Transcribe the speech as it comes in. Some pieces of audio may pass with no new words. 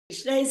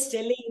Krishna is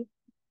telling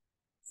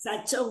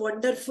such a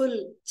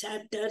wonderful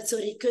chapter, so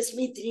request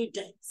me 3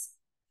 times.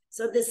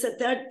 So this is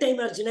the 3rd time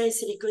Arjuna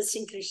is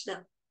requesting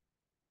Krishna.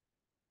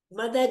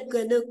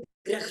 Madaganu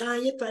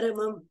grahaya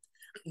paramam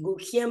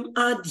guhyam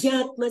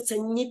adhyatma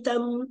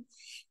sanyitam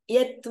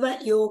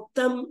yatva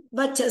yoktam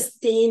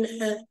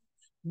vachastena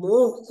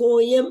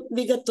mohoyam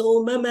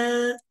vigato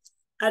mama.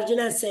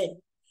 Arjuna said,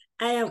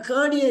 I have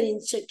heard your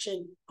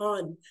instruction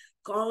on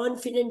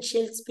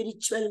confidential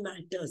spiritual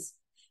matters,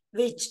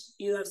 which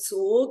you have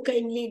so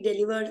kindly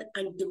delivered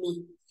unto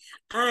me.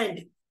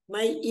 And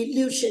my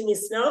illusion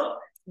is now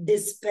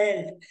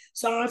dispelled.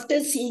 So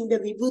after seeing the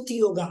Vibhuti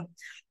Yoga,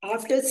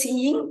 after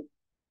seeing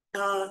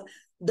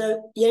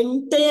the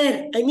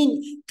entire,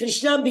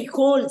 Krishna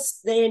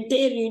beholds the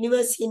entire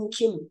universe in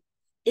him,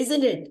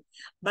 isn't it?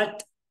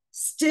 But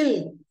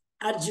still,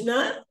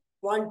 Arjuna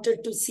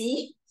wanted to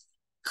see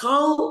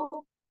how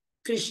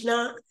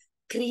Krishna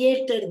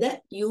created the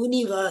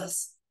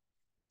universe.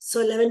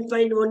 So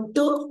 11.1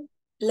 to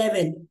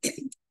 11.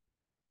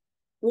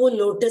 O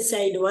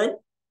lotus-eyed one,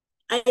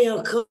 I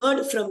have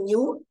heard from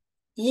you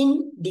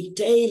in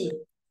detail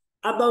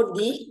about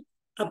the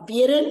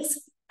appearance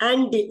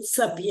and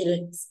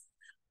disappearance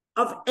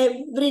of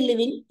every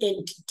living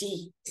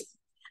entity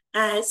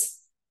as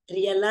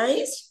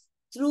realized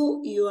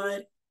through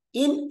your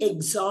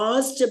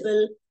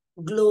inexhaustible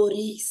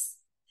glories.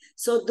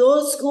 So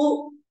those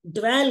who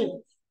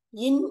dwell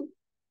in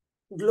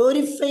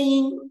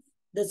glorifying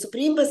the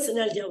Supreme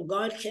Personality of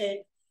Godhead,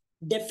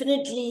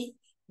 definitely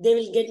they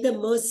will get the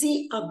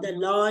mercy of the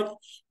Lord.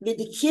 With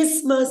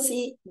His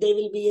mercy, they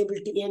will be able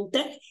to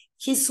enter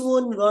His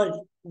own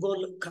world,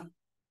 Goloka.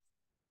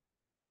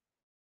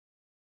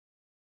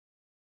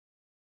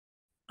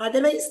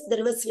 Otherwise, the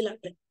reverse will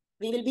happen.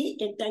 We will be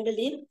entangled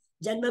in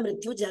Janma,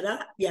 Mrityu,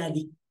 Jara,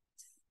 Vyadi.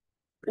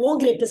 O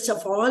greatest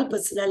of all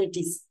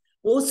personalities,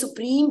 O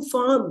supreme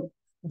form,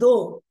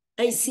 though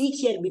I see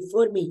here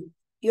before me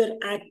your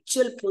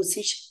actual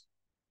position,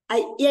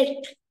 I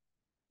yet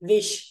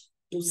wish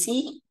to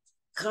see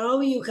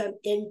how you have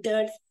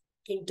entered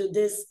into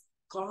this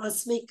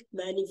cosmic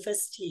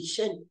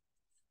manifestation.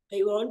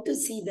 I want to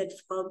see that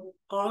form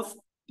of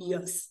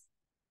yours.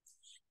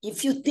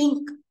 If you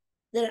think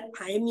that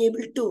I am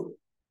able to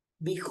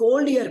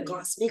behold your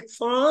cosmic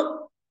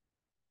form,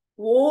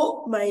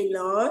 O my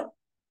Lord,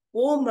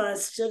 O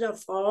Master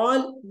of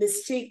all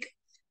mystic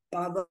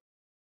power,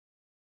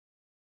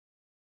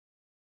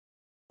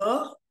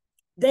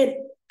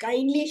 then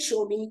kindly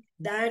show me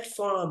that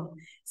form.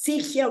 See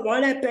here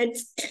what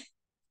happens.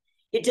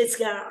 It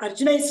is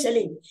Arjuna is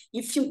telling,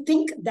 if you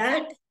think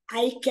that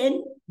I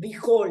can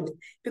behold,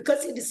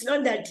 because it is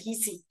not that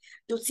easy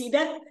to see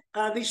the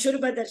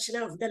Vishwarupa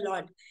Darshana of the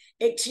Lord.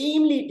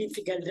 Extremely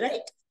difficult,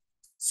 right?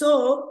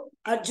 So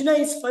Arjuna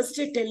is first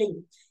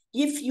telling,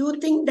 if you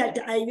think that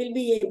I will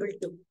be able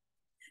to.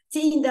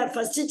 See, in the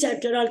first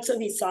chapter also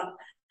we saw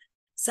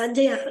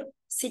Sanjaya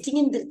sitting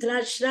in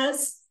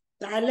Dhritarashtra's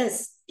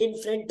palace in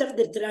front of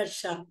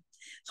Dhritarashtra.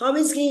 How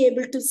is he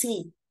able to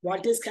see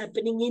what is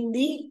happening in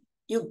the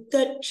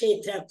Yukta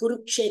Kshetra,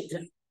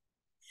 Kurukshetra?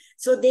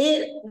 So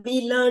there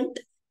we learned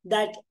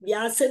that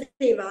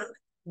Vyasadeva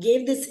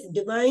gave this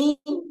divine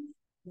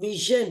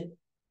vision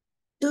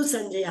to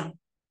Sanjaya.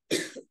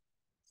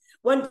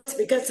 Once,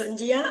 because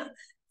Sanjaya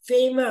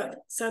favored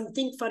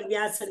something for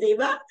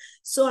Vyasadeva,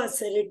 so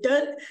as a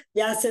return,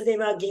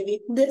 Vyasadeva gave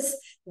him this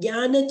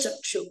Jnana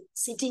Chakshu.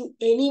 Sitting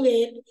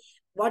anywhere,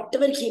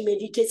 whatever he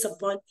meditates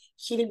upon,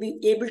 he will be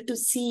able to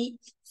see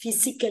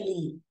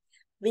physically.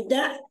 With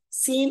the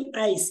same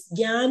eyes,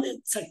 Jnana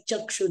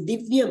Chakshu,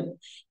 Divyam,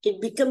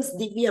 it becomes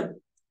Divyam.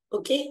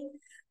 Okay?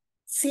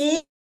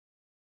 Same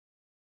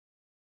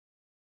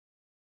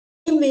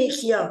way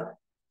here,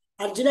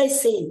 Arjuna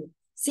is saying,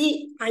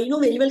 see, I know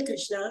very well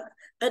Krishna,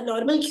 a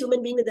normal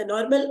human being with a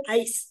normal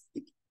eyes,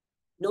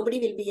 nobody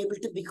will be able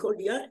to behold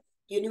your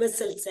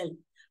universal self.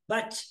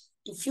 But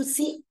if you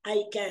see,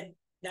 I can.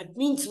 That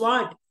means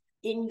what?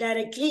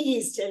 Indirectly, he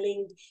is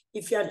telling,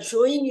 if you are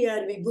showing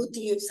your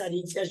vibhuti,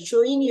 if you are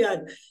showing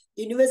your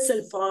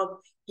universal form,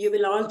 you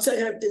will also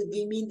have to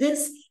give me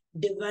this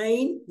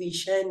divine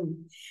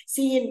vision.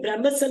 See, in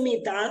Brahma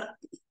Samhita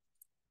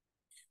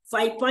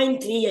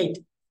 5.38,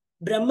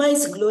 Brahma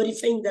is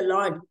glorifying the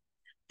Lord.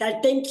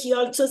 That time he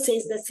also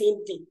says the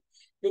same thing.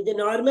 With the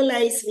normal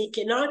eyes, we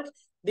cannot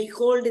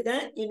behold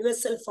the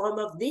universal form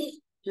of the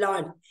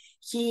Lord.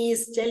 He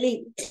is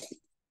telling,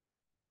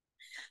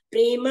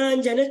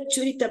 Premanjana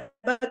Churita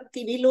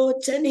Bhakti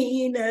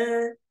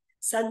Vilochanena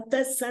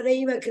Santa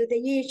Sadaiva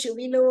Kridayeshu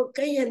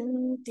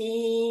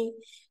Vilokayanti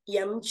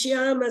Yam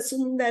Shyama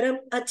Sundaram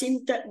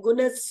Achinta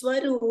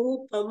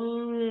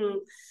Gunaswarupam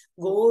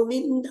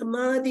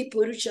Govindamadi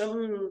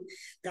Purusham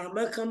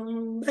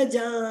Tamakam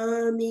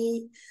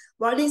Bhajami.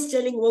 What is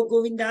telling, oh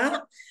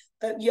Govinda?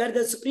 You are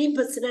the Supreme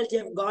Personality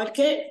of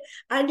Godhead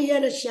and you are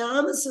a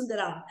Shyama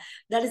Sundara.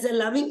 That is a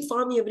loving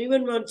form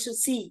everyone wants to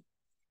see.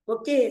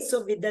 Okay,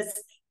 so with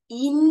this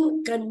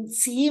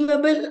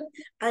inconceivable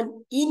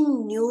and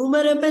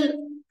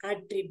innumerable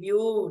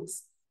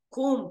attributes,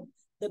 whom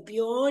The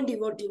pure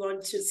devotee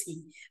wants to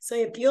see. So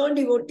a pure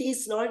devotee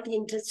is not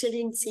interested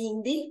in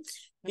seeing the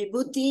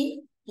Vibhuti,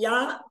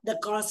 the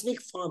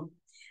cosmic form.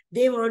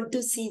 They want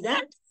to see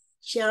that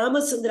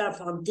Shyama Sundara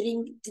form,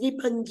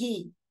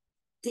 Tripangi.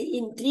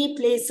 In 3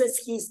 places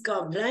he is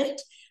carved, right?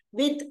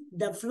 With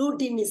the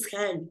flute in his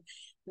hand,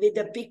 with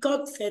the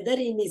peacock feather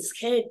in his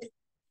head.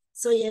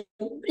 So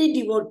every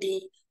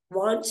devotee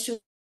wants to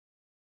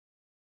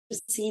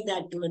see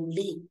that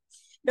only.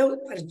 Now,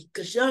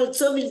 Krishna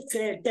also will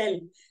tell,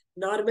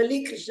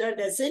 normally Krishna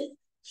doesn't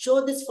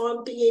show this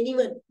form to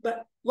anyone.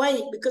 But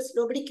why? Because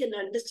nobody can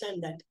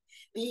understand that.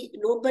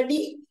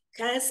 Nobody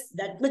has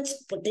that much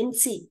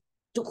potency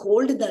to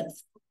hold that.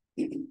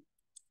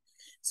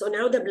 So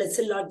now the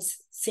Blessed Lord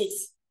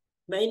says,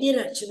 my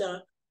dear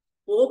Arjuna,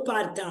 O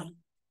Partha,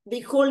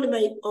 behold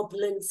my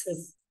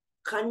opulences,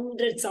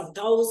 hundreds of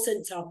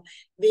thousands of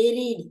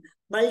varied,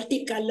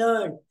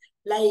 multicolored,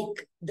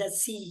 like the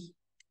sea.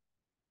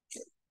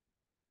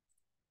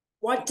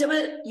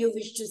 Whatever you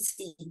wish to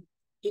see,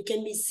 you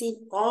can be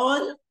seen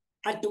all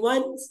at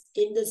once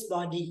in this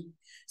body.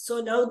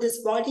 So now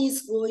this body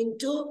is going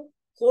to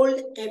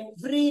hold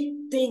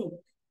everything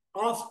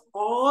of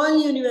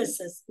all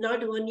universes,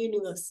 not one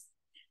universe.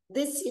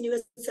 This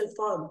universal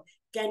form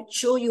can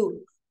show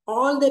you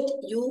all that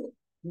you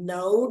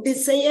now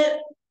desire,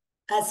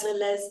 as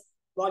well as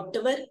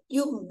whatever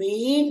you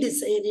may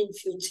desire in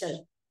future.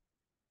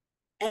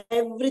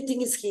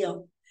 Everything is here.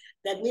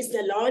 That means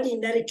the Lord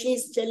indirectly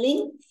is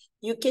telling,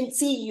 you can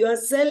see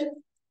yourself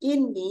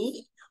in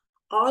me,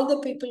 all the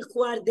people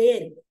who are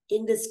there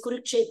in this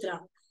Kurukshetra.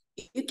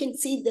 You can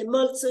see them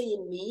also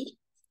in me.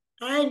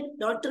 And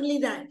not only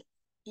that,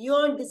 you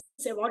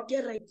understand what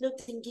you're right now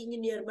thinking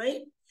in your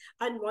mind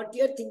and what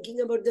you're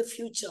thinking about the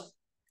future.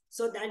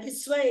 So that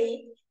is why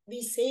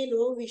we say,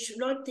 no, we should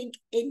not think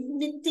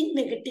anything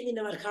negative in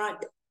our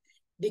heart,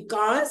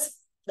 because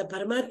the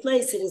Paramatma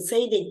is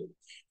residing.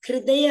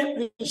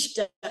 Hridaya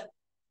Vishta.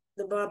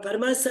 The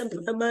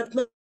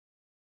Paramatma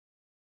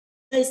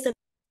is the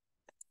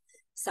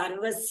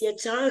Sarvasya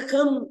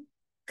Chakam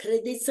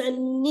Hridi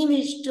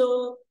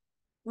Sannivishto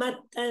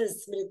Matta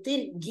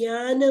Smritir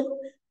Jnanam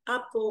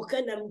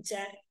Apokanam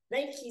Cha.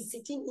 Right? He's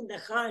sitting in the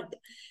heart,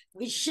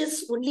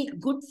 wishes only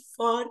good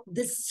for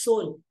this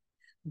soul.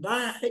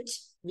 But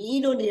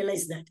we don't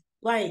realize that.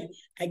 Why?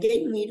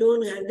 Again, we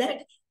don't have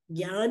that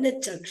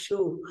Jnana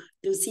Chakshu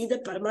to see the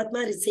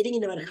Paramatma residing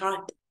in our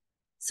heart.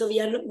 So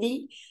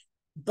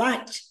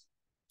but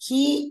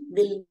he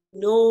will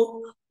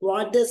know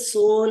what the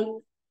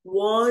soul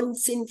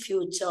wants in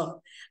future.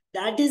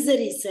 That is the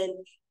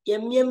reason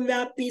Yam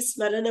Vapi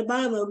Smarana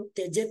Bhavam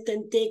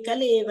Tejatante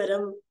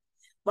Kalevaram.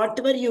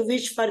 Whatever you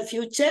wish for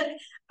future,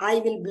 I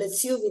will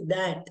bless you with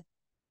that.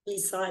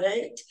 Is all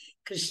right.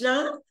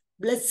 Krishna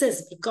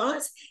blesses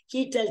because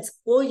he tells,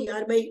 oh, you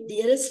are my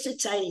dearest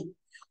child.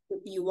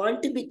 You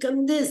want to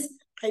become this,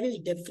 I will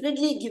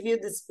definitely give you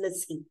this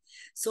blessing.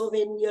 So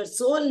when your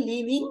soul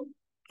leaving,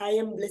 I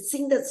am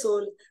blessing the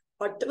soul.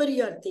 Whatever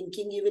you are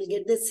thinking, you will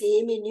get the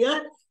same in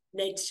your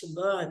next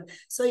birth.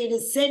 So it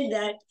is said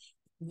that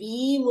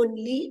we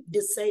only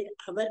decide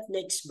our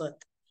next birth.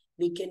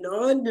 We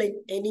cannot blame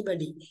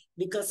anybody.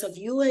 Because of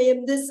you, I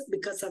am this.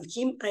 Because of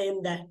him, I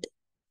am that.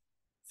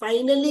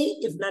 Finally,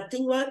 if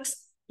nothing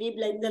works, we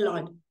blame the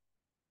Lord.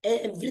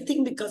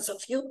 Everything because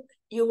of you.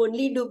 You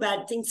only do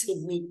bad things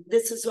with me.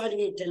 This is what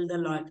we tell the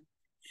Lord.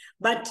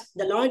 But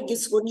the Lord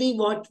gives only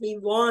what we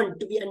want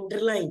to be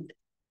underlined.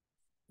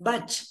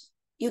 But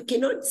you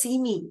cannot see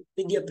me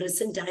with your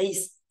present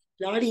eyes.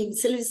 Lord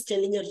himself is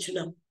telling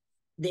Arjuna,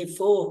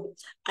 therefore,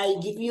 I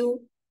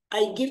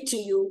give to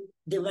you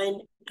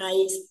divine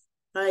eyes,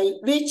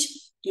 which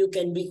you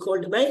can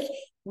behold my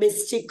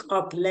mystic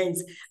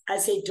opulence.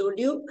 As I told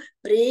you,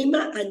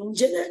 Prema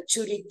Anjana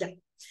Churita.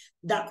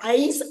 The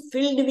eyes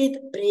filled with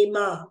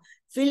prema,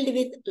 filled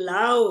with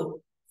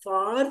love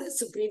for the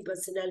Supreme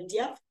Personality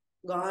of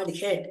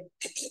Godhead.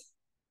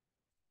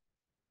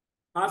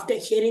 After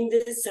hearing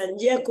this,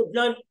 Sanjaya could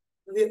not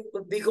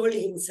behold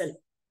himself.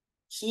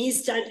 He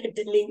started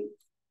telling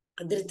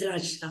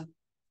Dhritarashtra,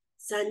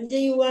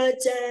 Sanjaya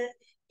Vacha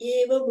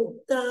Eva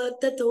Mukta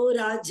Tato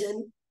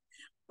Rajan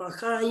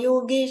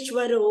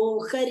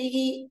Mahayogeshwaro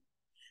Hari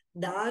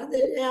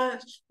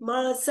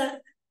Dardashmasa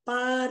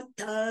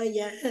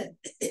Parthaya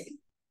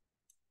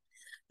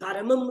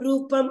Paramam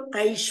Rupam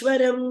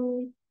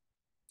Aishwaram.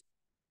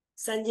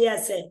 Sanjaya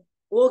said,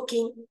 O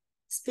king,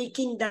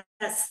 speaking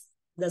thus,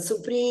 the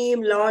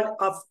Supreme Lord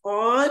of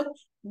all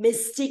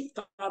mystic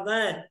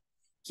power,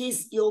 he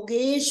is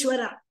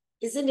Yogeshwara,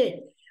 isn't it?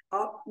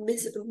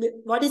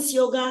 What is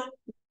yoga?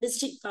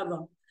 Mystic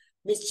power.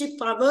 Mystic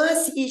power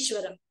is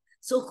Ishwara.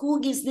 So who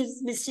gives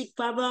this mystic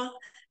power?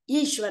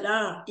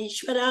 Ishwara.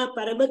 Ishwara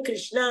Parama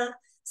Krishna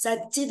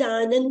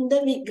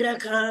Satchidananda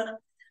Vigraha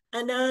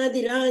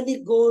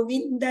Anadiradir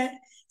Govinda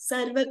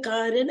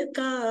Sarvakarana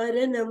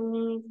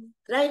Karanam.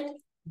 Right?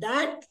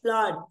 That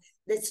Lord,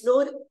 there's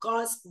no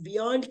cause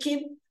beyond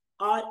him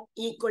or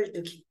equal to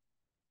him.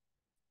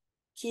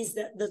 He is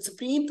the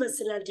Supreme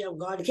Personality of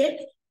Godhead,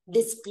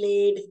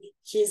 displayed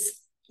his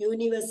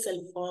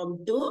universal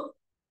form to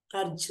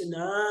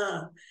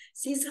Arjuna.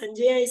 See,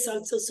 Sanjaya is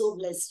also so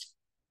blessed.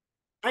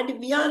 And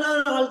we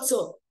are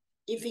also,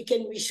 if we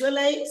can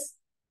visualize,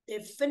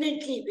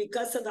 definitely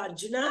because of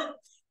Arjuna,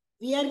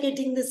 we are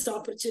getting this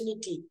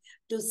opportunity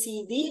to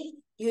see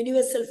the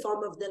universal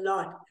form of the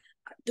Lord.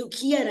 To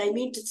hear, I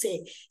mean to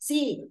say.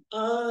 See,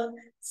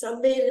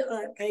 somewhere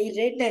I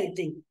read, I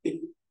think,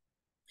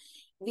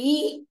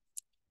 we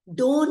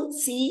don't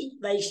see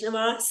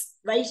Vaishnavas,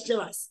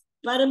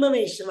 Parama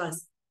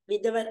Vaishnavas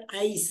with our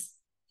eyes.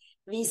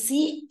 We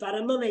see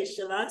Parama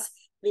Vaishnavas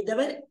with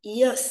our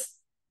ears.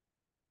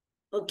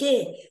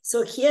 Okay,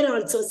 so here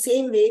also,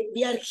 same way,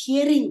 we are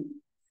hearing.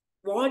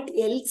 What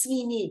else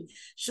we need?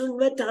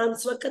 Shunvatam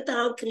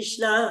Swakatam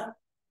Krishna,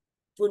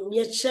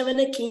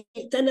 Punyashavana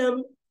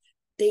Kirtanam,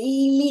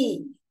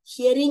 daily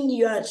hearing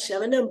your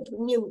Shavanam,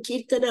 Punyam,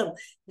 Kirtanam.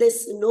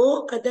 There's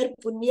no other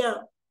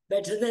Punya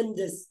better than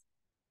this.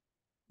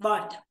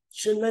 What?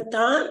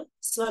 Shunvata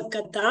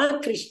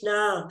Swakata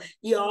Krishna.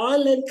 You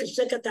all learn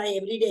Krishna Katha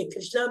every day,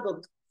 Krishna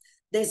book.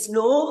 There's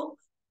no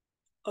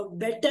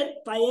better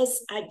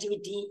pious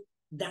activity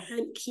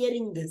than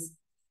hearing this.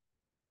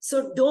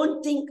 So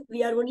don't think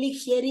we are only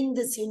hearing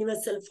this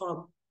universal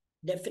form.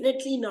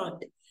 Definitely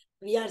not.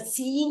 We are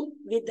seeing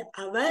with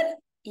our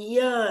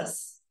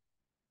ears.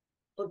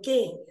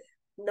 Okay.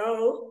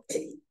 Now,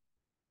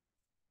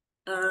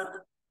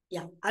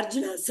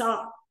 Arjuna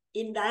saw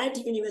in that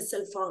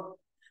universal form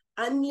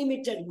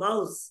unlimited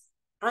mouths,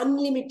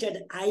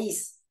 unlimited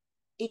eyes.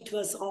 It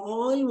was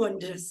all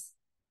wondrous.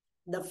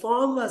 The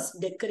form was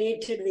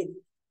decorated with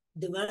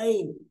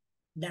divine,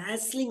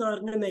 dazzling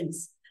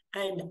ornaments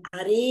and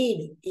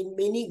arrayed in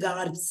many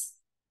garbs.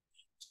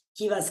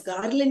 He was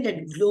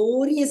garlanded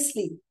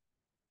gloriously,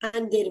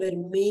 and there were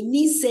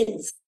many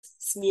scents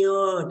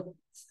smeared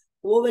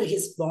over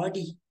his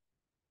body.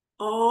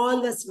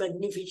 All was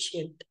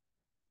magnificent,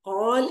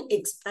 all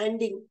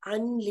expanding,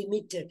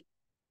 unlimited.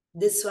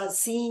 This was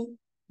seen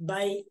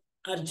by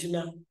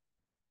Arjuna.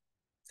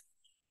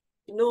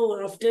 You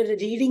know, after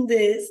reading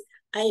this,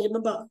 I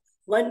remember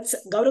once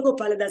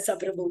Gauragopaladasa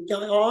Prabhu, you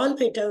all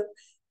might have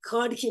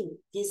heard him.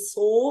 He's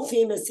so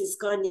famous,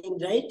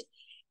 ISKCON, right?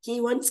 He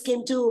once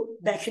came to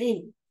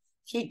Bahrain.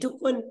 He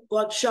took one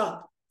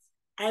workshop.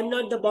 I am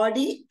not the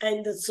body, I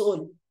am the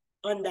soul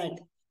on that.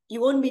 You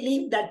won't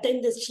believe that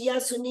time the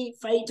Shia Sunni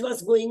fight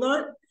was going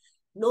on.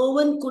 No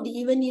one could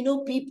even,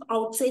 peep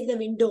outside the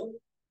window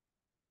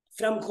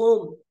from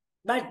home.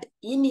 But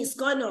in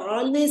ISKCON,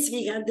 always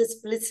we have this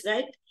bliss,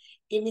 right?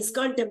 In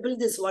ISKCON temple,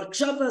 this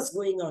workshop was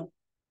going on.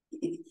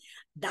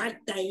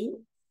 That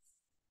time,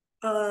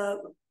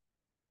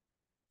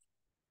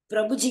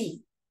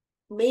 Prabhuji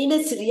made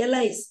us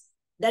realize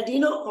that,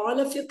 all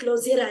of you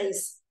close your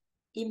eyes.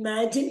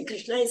 Imagine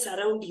Krishna is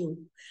around you.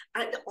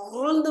 And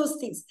all those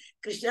things,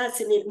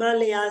 Krishna's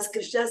Nirmalayas,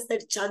 Krishna's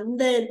that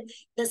Chandan,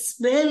 the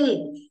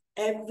smell,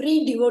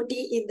 every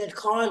devotee in that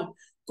hall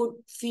could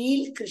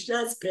feel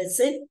Krishna's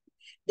presence.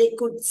 They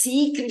could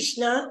see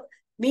Krishna,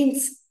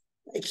 means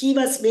he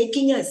was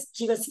making us,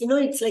 he was,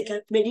 it's like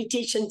a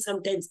meditation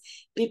sometimes.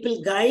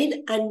 People guide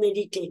and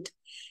meditate.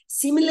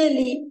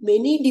 Similarly,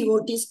 many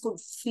devotees could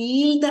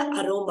feel the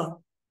aroma.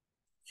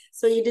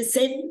 So it is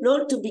said,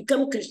 to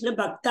become Krishna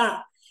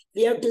Bhakta,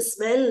 we have to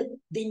smell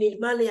the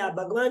Nirmalaya,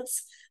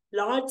 Bhagavan's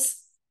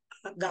Lord's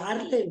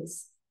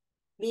garlands.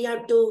 We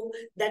have to,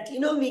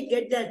 we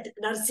get that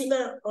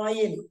Narsima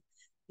oil.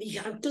 We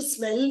have to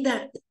smell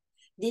that.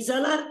 These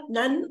all are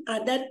none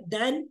other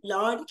than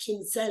Lord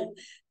himself.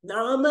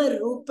 Nama,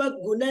 Rupa,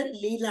 Guna,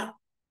 Leela.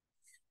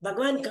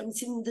 Bhagavan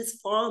comes in this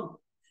form.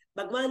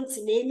 Bhagavan's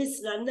name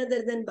is none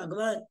other than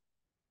Bhagavan.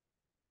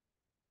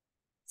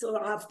 So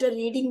after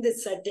reading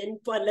this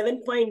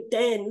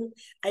 11.10,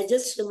 I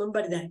just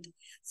remember that.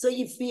 So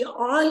if we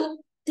all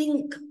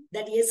think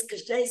that yes,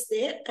 Krishna is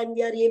there and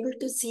we are able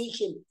to see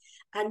him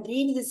and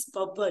read his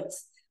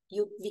purports,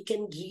 we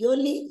can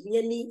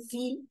really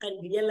feel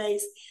and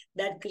realize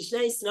that Krishna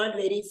is not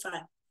very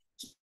far.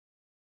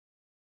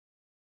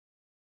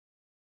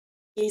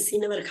 He is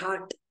in our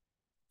heart.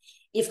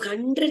 If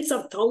hundreds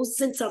of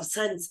thousands of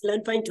suns,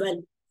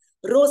 11.12,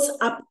 rose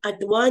up at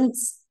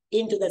once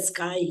into the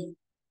sky,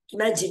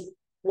 imagine,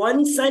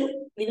 one sun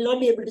will not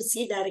be able to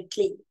see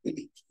directly.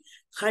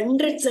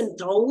 Hundreds and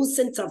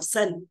thousands of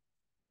sun,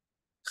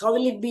 how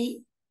will it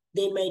be?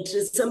 They might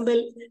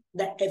resemble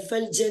the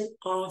effulgence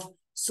of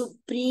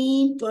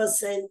Supreme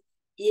Person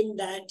in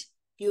that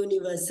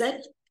universal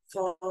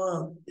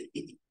form.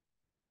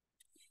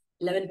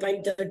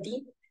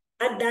 11.30.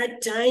 At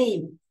that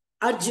time,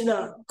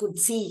 Arjuna could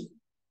see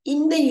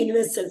in the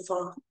universal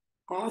form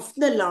of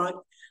the Lord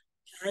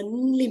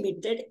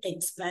unlimited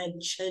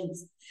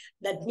expansions.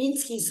 That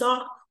means he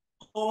saw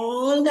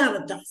all the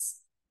avatars,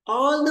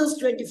 all those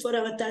 24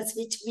 avatars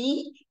which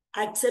we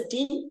accept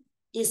in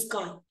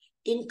ISKCON,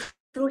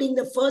 including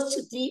the first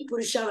 3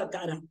 Purusha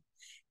avatara,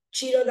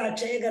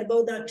 Kshirodakshaya,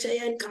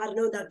 Garbhodakshaya, and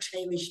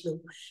Karnodakshaya Vishnu.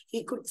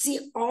 He could see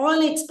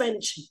all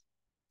expansion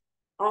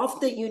of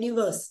the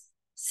universe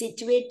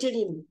situated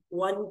in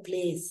one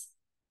place.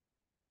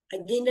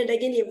 Again and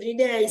again, every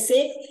day I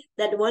say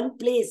that one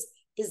place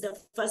is the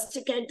first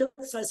canto,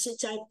 first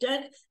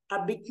chapter,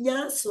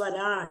 Abhijna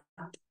Swarat.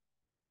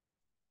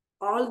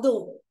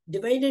 Although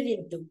divided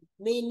into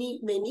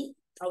many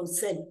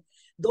thousand.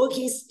 Though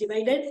he is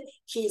divided,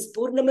 he is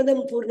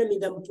Purnamadam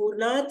Purnamidam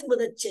Purnat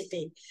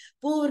Mudachyate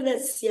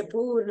Purnasya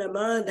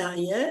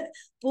Purnamadaya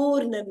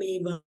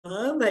Purnameva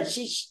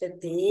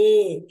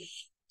Vashishyate.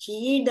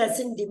 He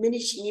doesn't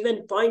diminish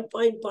even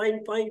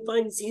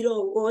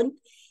 0.01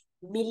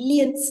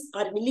 millions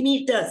or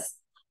millimeters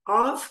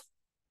of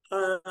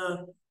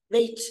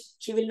weight.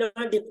 He will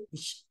not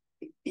diminish.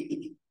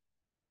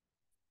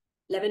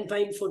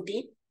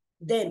 11.14.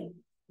 Then,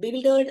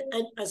 bewildered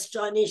and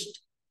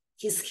astonished,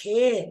 his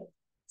hair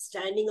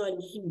standing on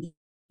him.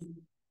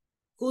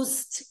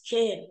 Whose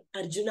hair?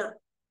 Arjuna.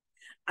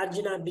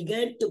 Arjuna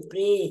began to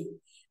pray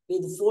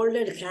with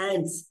folded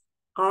hands,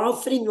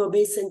 offering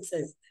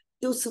obeisances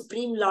to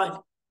Supreme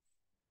Lord.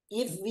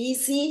 If we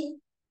see,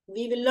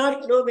 we will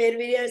not know where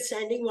we are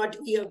standing, what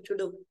we have to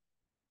do.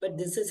 But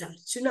this is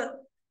Arjuna.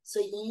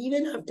 So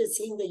even after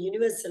seeing the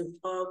universal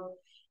form,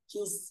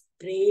 he's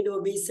prayed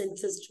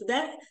obeisances to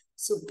the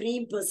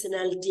Supreme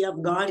Personality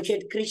of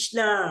Godhead,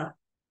 Krishna.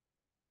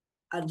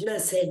 Arjuna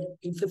said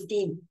in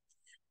 15,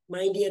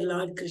 my dear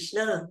Lord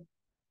Krishna,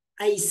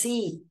 I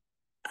see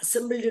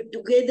assembled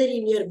together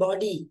in your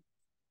body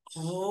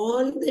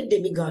all the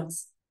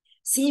demigods.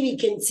 See, we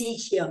can see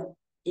here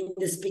in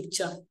this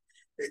picture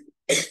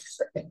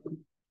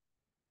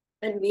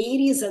and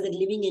various other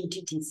living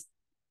entities.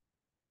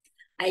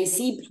 I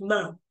see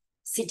Brahma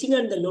sitting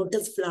on the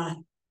lotus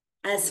flower,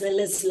 as well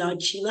as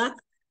Lord Shiva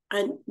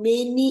and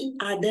many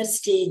other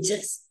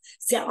stages.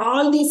 So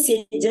all these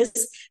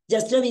stages,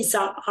 just now we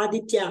saw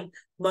Aditya,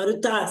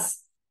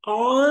 Marutas,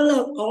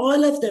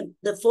 all of them,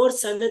 the four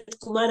Sanat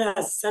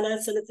Kumaras, Sana,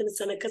 Sanatana,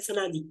 Sanaka,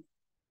 Sanadi,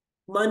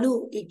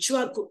 Manu,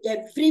 Ikshvaku,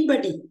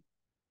 everybody.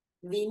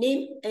 We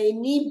name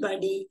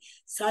anybody,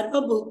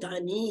 Sarva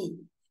Bhutani,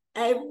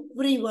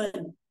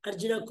 everyone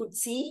Arjuna could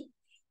see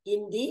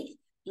in the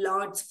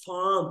Lord's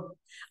form,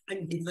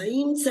 and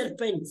divine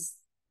serpents,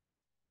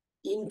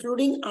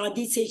 including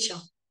Adisesha,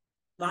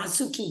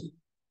 Vasuki,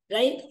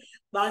 right?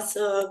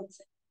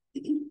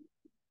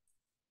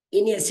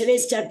 In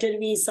yesterday's chapter,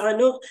 we saw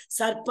no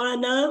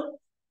Sarpana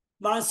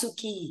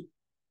Vasuki.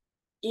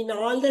 In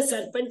all the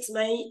serpents,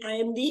 I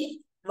am the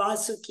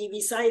Vasuki.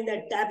 We saw in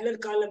that tabular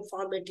column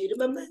format. You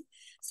remember?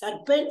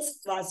 Serpents,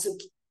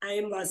 Vasuki. I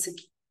am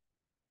Vasuki.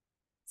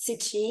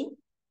 16.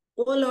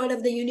 O Lord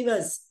of the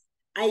universe,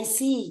 I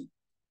see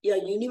your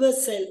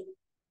universal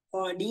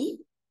body,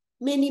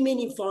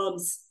 many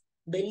forms,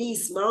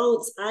 bellies,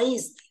 mouths,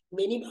 eyes,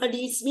 many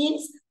bodies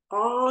means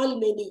all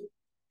many,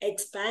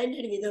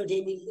 expanded without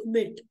any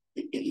limit.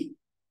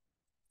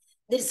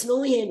 There is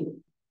no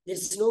end, there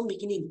is no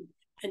beginning,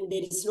 and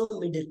there is no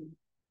middle.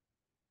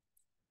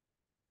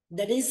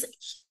 That is,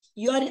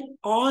 you are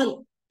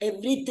all,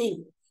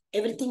 everything.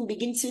 Everything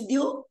begins with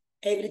you,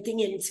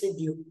 everything ends with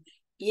you.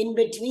 In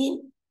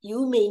between,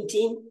 you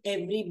maintain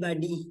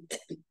everybody.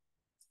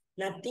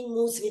 Nothing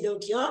moves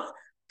without your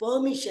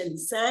permission,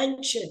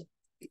 sanction.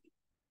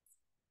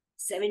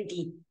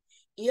 17.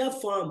 Your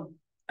form,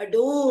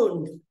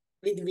 adorned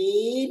with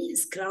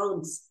various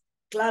crowns,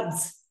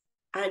 clubs,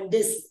 and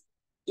this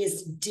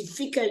is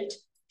difficult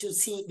to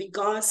see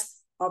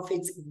because of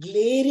its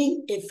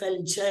glaring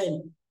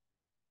effulgence.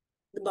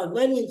 The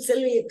Bhagavan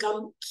himself will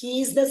come,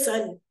 he is the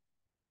sun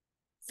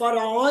for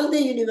all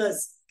the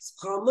universe.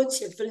 So how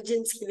much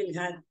effulgence he will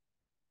have,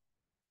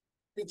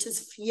 which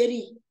is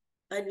fiery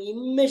and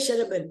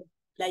immeasurable,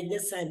 like the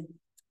sun.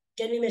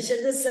 Can we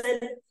measure the sun?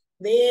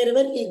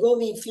 Wherever we go,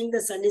 we feel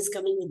the sun is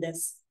coming with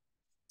us.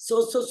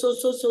 So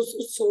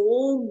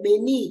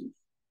many,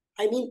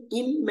 I mean,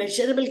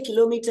 immeasurable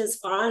kilometers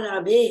far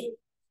away,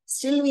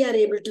 still we are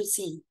able to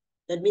see.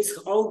 That means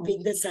how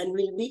big the sun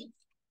will be,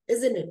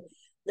 isn't it?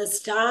 The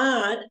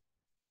star,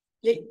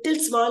 little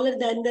smaller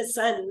than the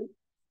sun,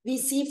 we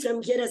see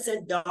from here as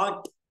a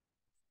dot.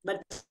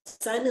 But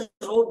sun,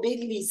 how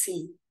big we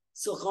see.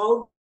 So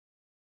how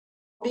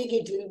big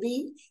it will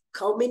be,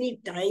 how many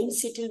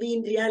times it will be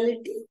in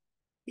reality.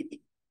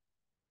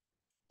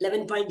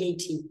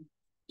 11.18.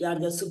 You are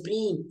the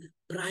supreme,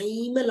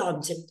 primal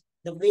object,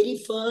 the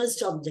very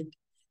first object.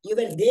 You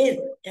were there.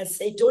 As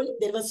I told you,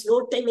 there was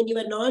no time when you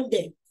were not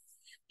there.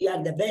 You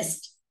are the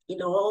best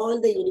in all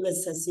the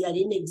universes. You are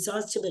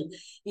inexhaustible.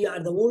 You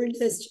are the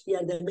oldest. You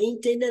are the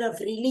maintainer of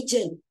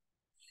religion.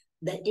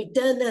 The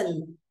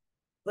eternal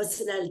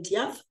personality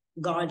of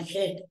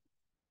Godhead.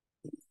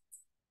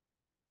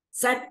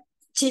 Sat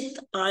Chit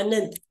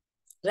Anand.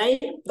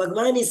 Right?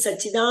 Bhagavan is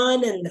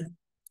Sachidananda.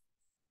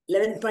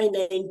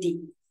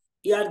 11.90.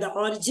 You are the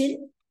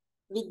origin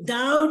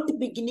without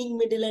beginning,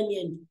 middle, and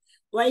end.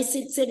 Why is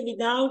it said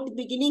without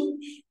beginning?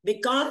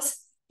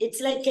 Because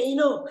it's like,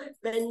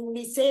 when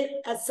we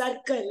say a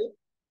circle,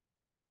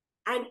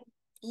 and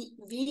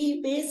we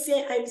may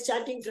say, I'm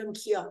starting from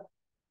here.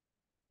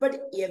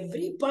 But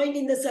every point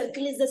in the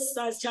circle is the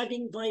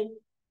starting point.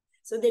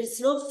 So there is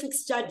no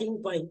fixed starting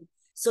point.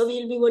 So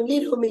we will be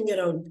only roaming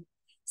around.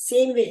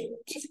 Same way,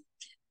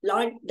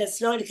 Lord does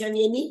not have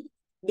any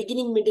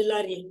beginning, middle,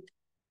 or end.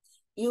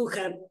 You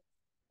have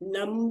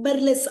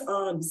numberless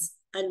arms,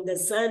 and the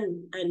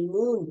sun and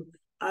moon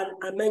are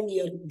among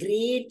your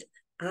great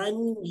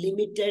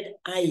unlimited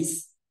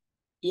eyes.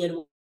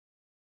 Your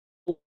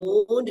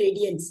own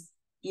radiance,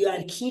 you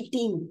are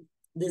heating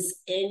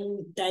this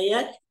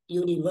entire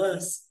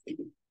universe.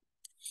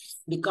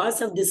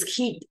 Because of this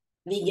heat,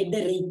 we get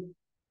the rain.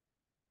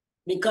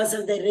 Because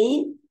of the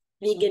rain,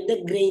 we get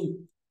the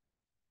grain.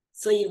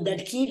 So if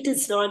that heat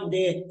is not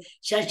there,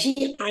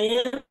 Shashi, I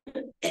am,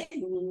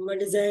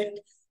 what is that?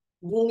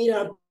 Bhumi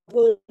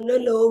Rapo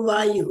no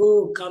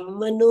Vayu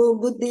Kammano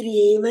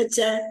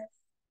Buddhiryevacha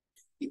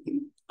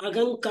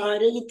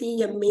Agankara iti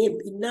yamme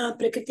pinna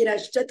prakriti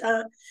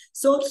rashtata.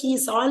 So he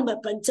is all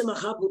Pancha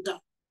Mahabhuta.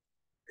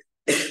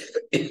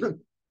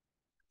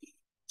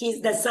 He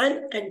is the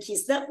sun and he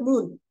is the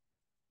moon.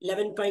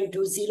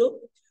 11.20.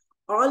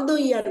 Although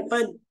you are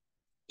one,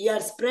 you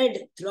are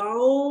spread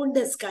throughout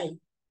the sky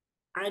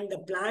and the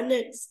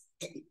planets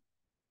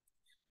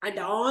and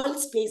all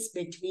space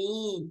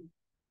between.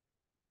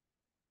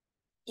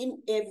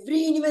 In every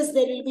universe,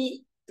 there will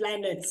be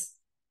planets.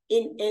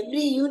 In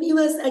every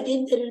universe,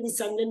 again, there will be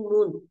sun and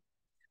moon.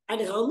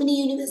 And how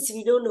many universes,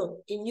 we don't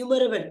know.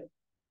 Innumerable.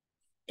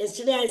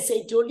 Yesterday, as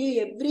I told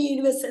you, every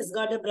universe has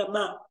got a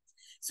Brahma.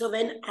 So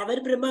when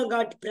our Brahma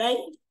got pride,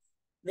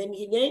 when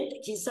he went,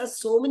 he saw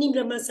so many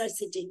Brahmas are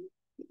sitting.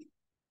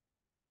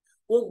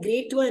 Oh,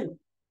 great one.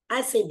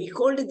 As I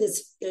behold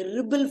this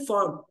terrible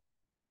form,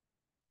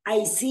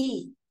 I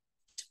see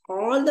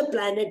all the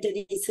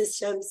planetary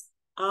systems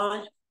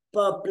are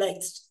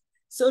perplexed.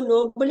 So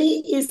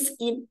nobody is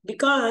in,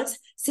 because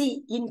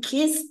see, in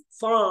his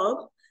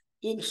form,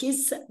 in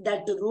his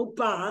that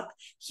Rupa,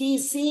 he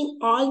is seeing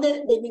all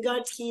the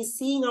demigods, he is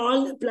seeing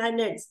all the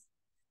planets.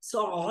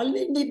 So all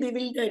will be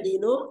bewildered,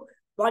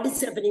 what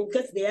is happening,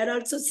 because they are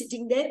also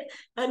sitting there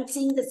and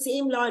seeing the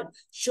same Lord,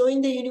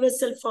 showing the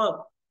universal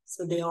form.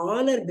 So they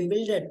all are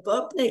bewildered,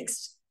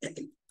 perplexed.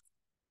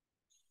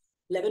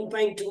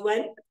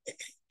 11.21,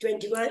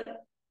 21.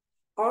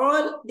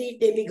 All the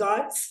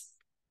demigods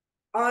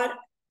are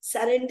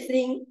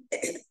surrendering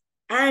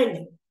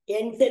and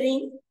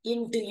entering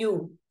into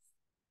you.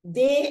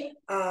 They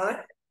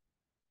are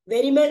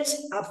very much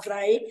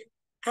afraid,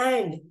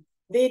 and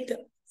with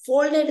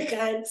folded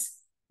hands,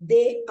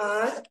 they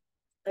are,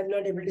 I'm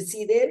not able to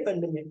see there,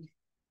 1 minute.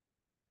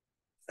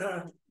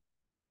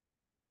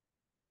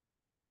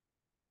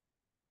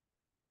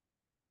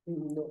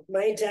 No,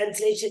 my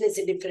translation is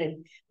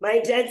different. My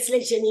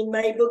translation in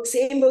my book,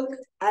 same book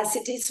as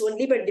it is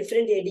only, but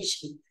different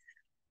edition.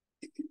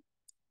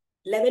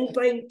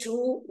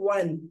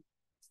 11.21.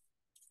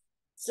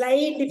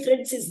 Slight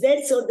difference is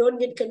there, so don't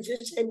get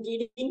confused. I'm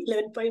reading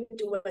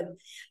 11.21.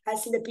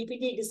 As in the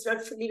PPT, it is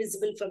not fully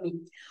visible for me.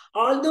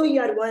 Although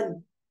you are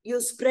one,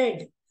 you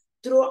spread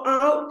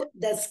throughout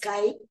the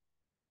sky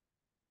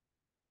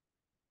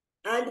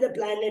and the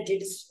planet.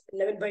 It is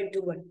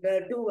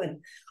 11.21.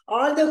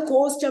 All the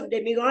coast of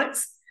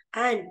demigods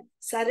and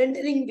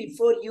surrendering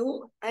before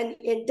you and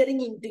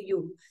entering into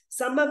you.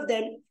 Some of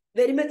them,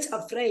 very much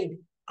afraid,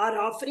 are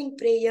offering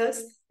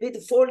prayers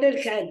with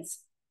folded hands.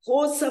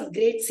 Hosts of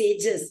great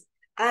sages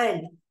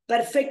and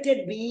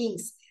perfected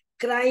beings,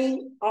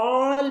 crying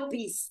all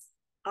peace,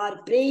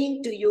 are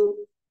praying to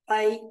you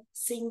by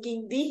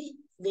singing the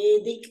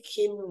Vedic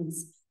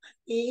hymns.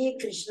 Hey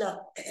Krishna.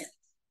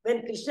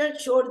 When Krishna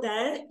showed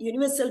the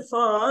universal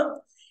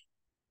form,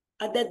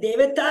 the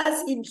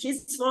Devatas in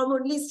his form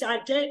only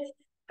started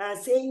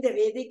saying the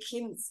Vedic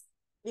hymns.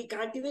 We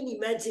can't even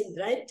imagine,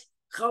 right,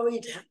 how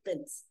it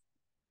happens.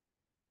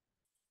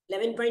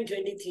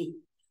 11.23.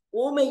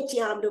 O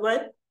mighty armed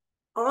one,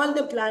 all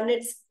the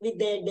planets with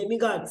their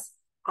demigods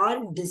are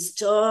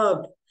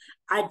disturbed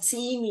at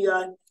seeing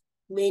your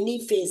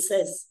many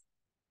faces,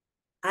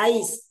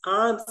 eyes,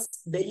 arms,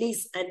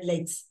 bellies, and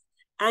legs,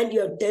 and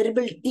your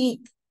terrible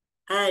teeth,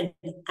 and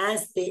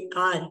as they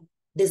are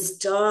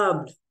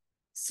disturbed,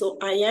 so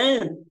I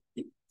am.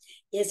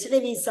 Yesterday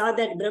we saw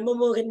that Brahma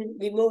Mohan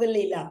Vimogan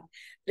Leela.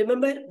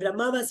 Remember,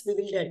 Brahma was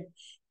bewildered.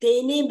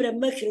 Tene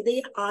Brahma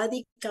Hridaya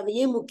Adi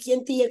Kavaye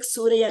Mukyanti Yak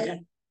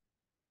Surayaga.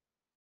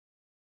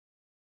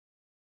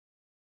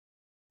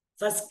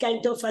 First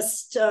canto,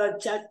 first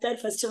chapter,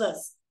 first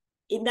verse.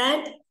 In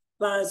that,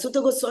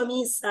 Sutta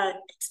Goswami is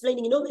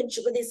explaining, when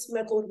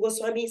Shukadev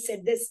Goswami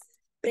said this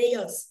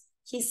prayers,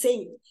 he's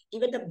saying,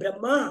 even the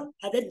Brahma,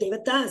 other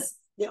Devatas,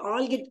 they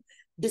all get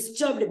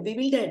disturbed,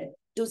 bewildered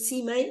to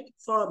see my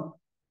form.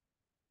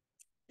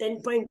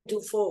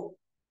 10.24.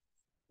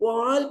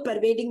 All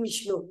pervading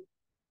Vishnu,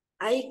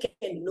 I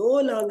can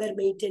no longer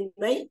maintain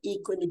my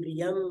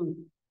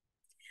equilibrium.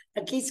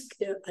 At least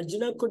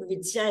Arjuna could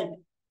withstand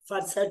for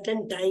a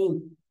certain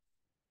time.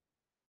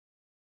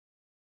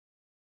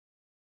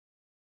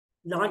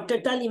 Not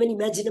at all even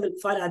imaginable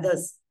for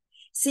others.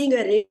 Seeing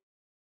a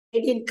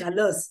radiant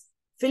colors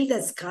fill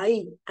the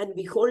sky and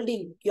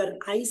beholding your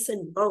eyes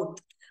and mouth,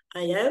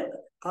 I am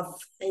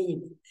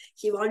afraid.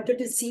 He wanted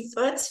to see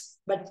first,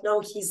 but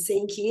now he's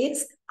saying he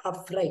is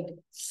afraid.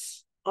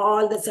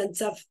 all the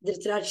sons of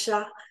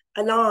Dhritarashtra,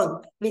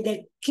 along with their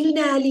killed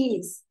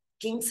allies,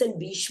 kings and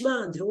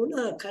Bhishma,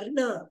 Drona,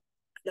 Karna,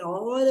 and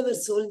all our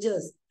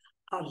soldiers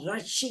are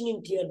rushing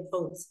into your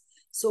house.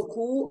 So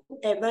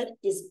whoever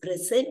is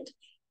present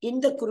in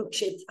the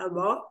Kurukshetra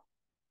war,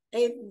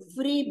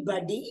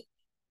 everybody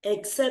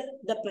except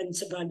the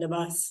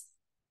Panchapandavas,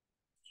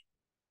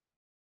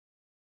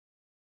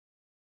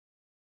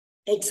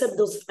 except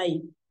those 5,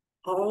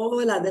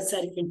 all others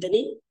are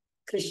entering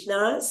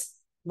Krishna's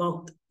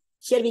mouth.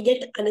 Here we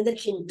get another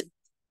hint.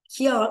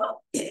 Here,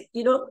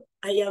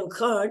 I have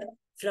heard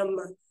from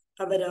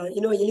our,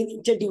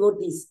 elevated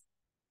devotees.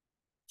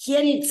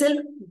 Here itself,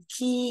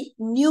 he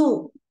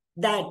knew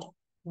that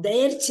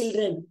their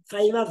children,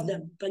 5 of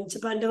them,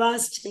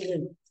 Panchapandava's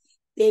children,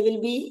 they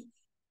will be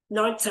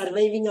not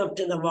surviving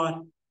after the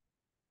war.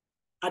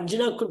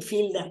 Arjuna could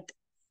feel that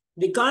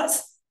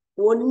because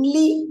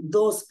only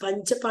those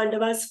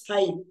Panchapandavas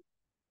 5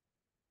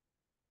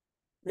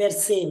 were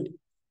saved.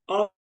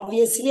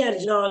 Obviously,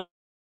 Arjuna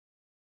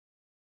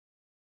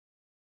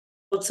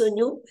also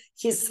knew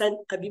his son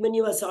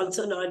Abhimanyu was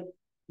also not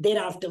there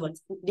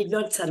afterwards, did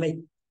not survive.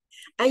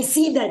 I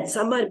see that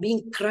some are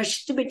being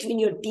crushed between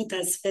your teeth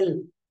as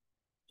well.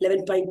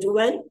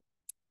 11.21.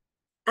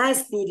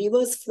 As the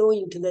rivers flow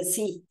into the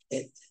sea.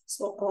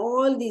 So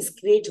all these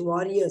great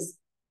warriors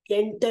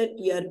enter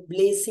your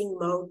blazing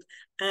mouth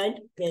and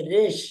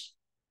perish.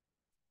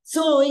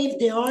 So if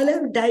they all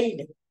have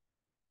died,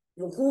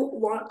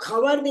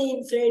 how are they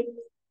in front?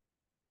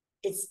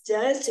 It's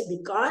just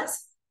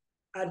because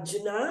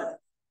Arjuna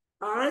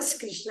asked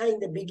Krishna in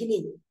the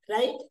beginning,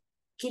 right?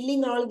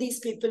 Killing all these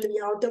people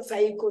out of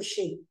 5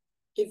 questions.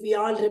 If we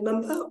all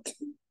remember,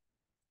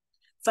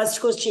 first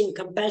question,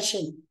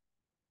 compassion.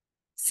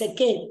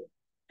 Second,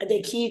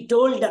 he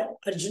told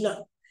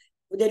Arjuna,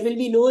 there will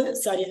be no,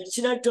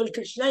 Arjuna told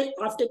Krishna,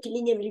 after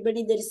killing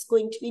everybody, there is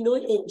going to be no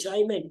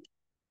enjoyment.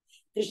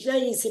 Krishna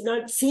is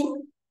not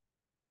sin.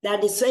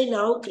 That is why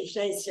now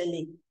Krishna is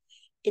telling,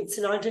 it's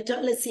not at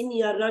all a sin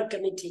you are not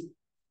committing.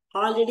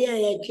 Already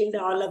I have killed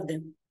all of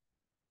them.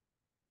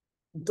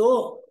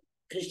 Though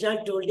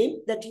Krishna told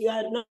him that you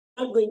are not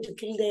going to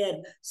kill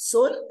their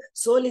soul.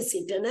 Soul is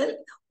eternal.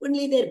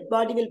 Only their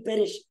body will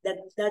perish.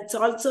 That's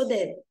also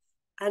there.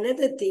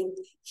 Another thing,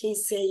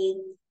 he's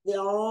saying, they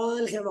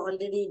all have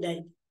already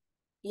died.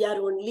 You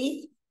are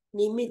only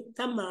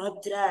nimitta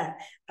matra.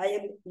 I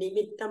am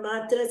nimitta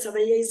matra,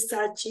 savaya is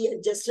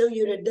sachi. Just now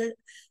you read the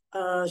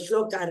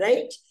shloka,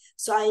 right?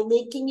 So I am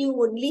making you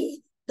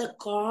only the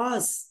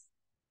cause.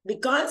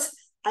 Because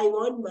I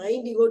want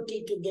my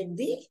devotee to get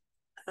the,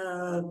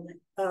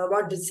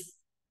 what to say?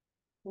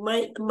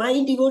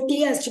 My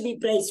devotee has to be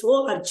praised.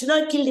 Oh,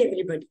 Arjuna killed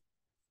everybody.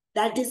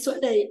 That is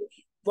what I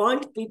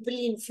want people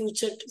in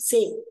future to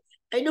say.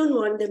 I don't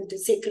want them to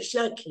say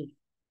Krishna killed.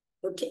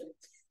 Okay.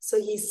 So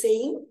he's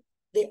saying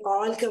they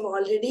all have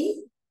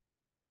already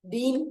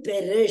been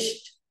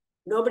perished.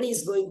 Nobody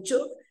is going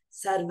to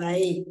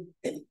survive.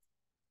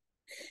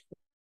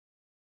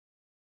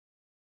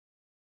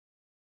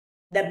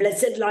 The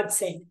Blessed Lord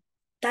said,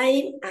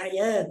 time I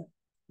am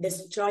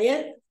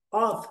destroyer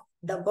of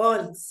the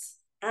worlds,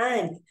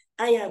 and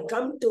I have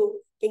come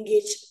to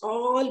engage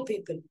all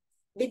people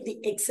with the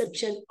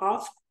exception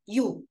of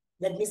you.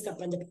 That means the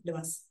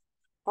Pandavas.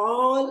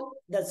 All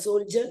the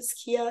soldiers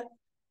here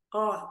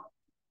are,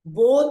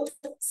 both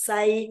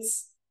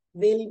sides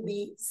will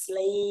be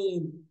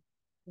slain.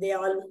 They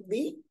all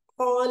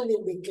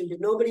will be killed.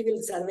 Nobody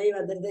will survive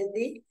other than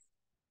the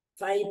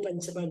 5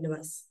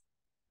 Panchapandavas.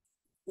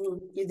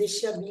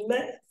 Yudhishthira,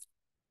 Bhima,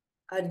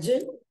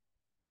 Arjun.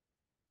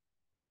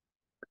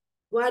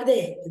 Who are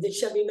they?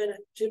 Yudhishthira, Bhima,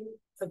 Arjun,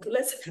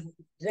 Nakula, Sakha,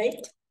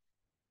 right?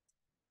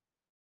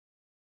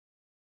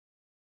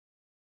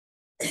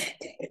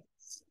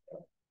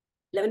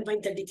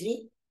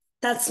 (11.33)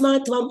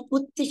 Tasmatvam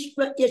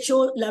uttishva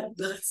yasho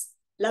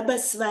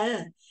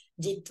labhasva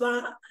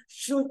jitva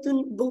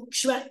shrutun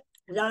bhukshva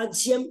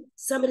rajyam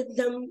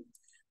samriddham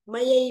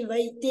mayai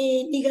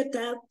vaite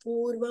nigata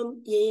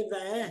purvam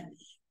eva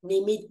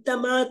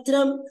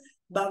nimittamatram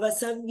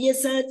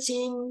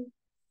bhavasavyasachin.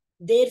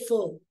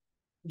 Therefore,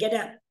 get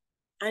up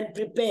and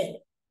prepare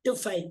to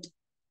fight.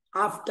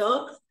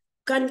 After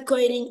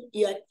conquering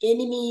your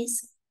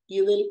enemies,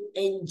 you will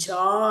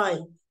enjoy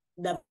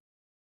the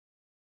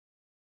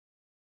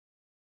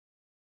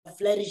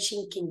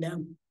flourishing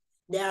kingdom.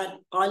 They are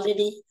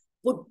already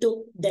put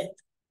to death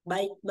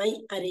by my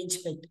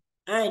arrangement.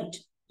 And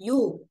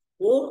you,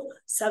 O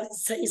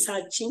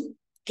Sachin,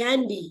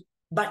 can be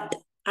but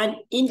an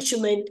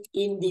instrument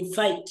in the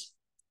fight.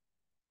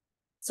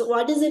 So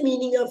what is the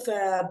meaning of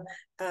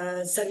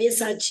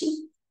Sabyasachi?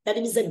 That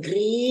is a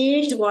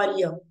great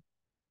warrior.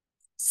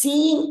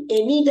 Seeing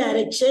any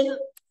direction,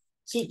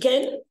 he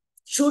can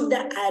shoot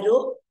the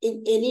arrow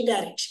in any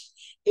direction.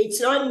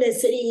 It's not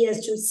necessary he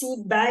has to see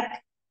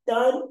back,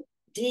 turn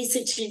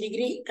 360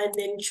 degree and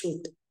then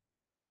shoot.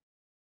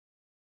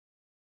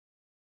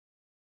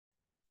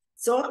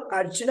 So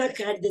Arjuna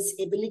had this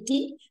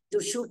ability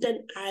to shoot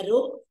an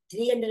arrow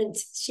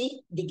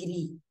 360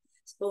 degree.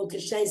 So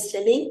Krishna is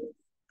telling,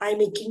 I'm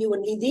making you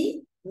only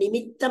the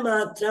nimitta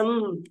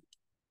matram.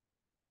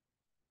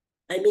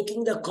 I'm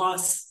making the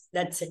cause.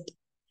 That's it.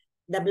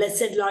 The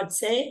Blessed Lord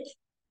said,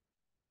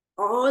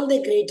 all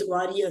the great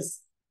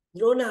warriors,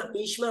 Drona,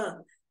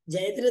 Bhishma,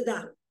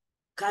 Jayadratha,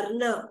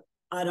 Karna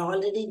are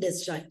already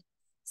destroyed.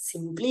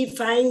 Simply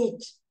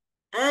fight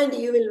and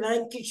you will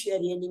vanquish your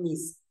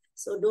enemies.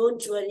 So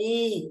don't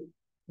worry.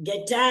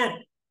 Get up.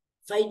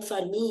 Fight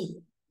for me.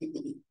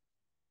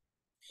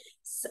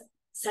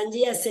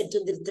 Sanjaya said to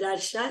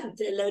Dhritarashtra,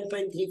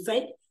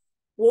 11.35,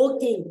 O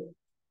king,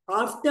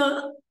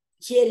 after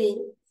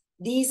hearing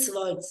these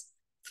words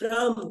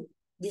from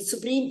the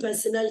Supreme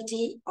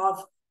Personality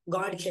of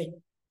Godhead,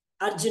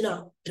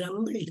 Arjuna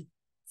trembled,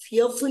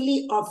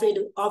 fearfully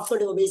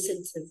offered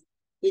obeisances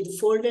with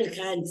folded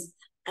hands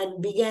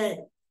and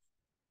began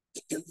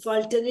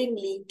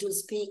falteringly to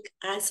speak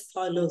as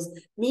follows.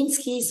 Means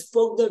he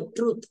spoke the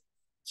truth.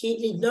 He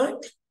did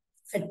not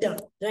utter,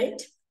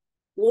 right?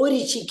 O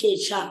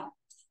Rishikesha,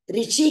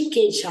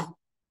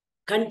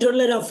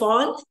 controller of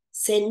all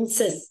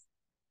senses.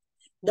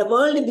 The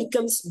world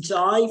becomes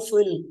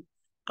joyful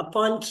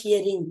upon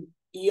hearing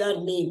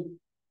your name.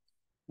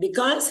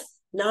 Because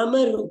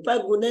Nama, Rupa,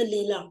 Guna,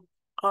 Leela,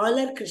 all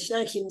are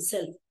Krishna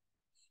himself.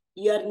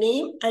 Your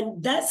name,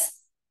 and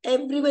thus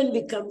everyone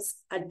becomes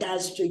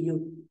attached to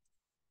you.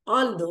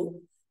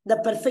 Although the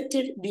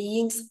perfected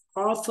beings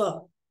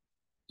offer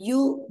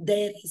you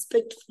their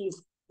respectful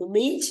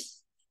homage,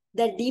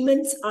 the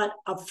demons are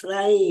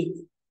afraid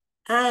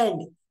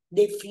and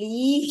they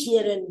flee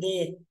here and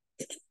there.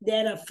 They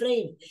are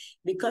afraid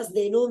because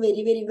they know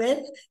very, very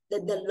well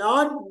that the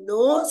Lord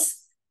knows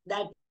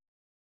that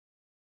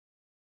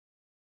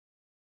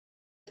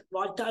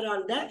what are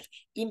all the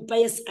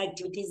impious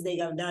activities they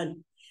have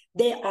done.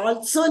 They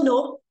also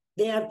know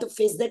they have to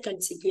face the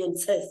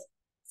consequences.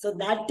 So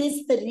that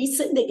is the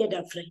reason they get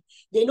afraid.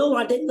 They know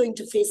what I'm going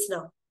to face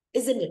now,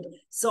 isn't it?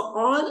 So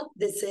all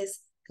this is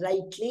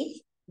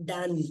rightly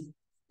done.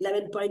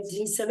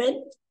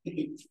 11.37.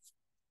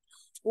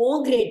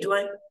 O great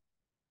one,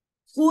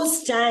 who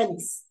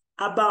stands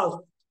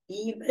above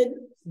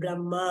even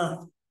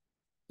Brahma.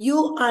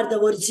 You are the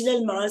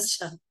original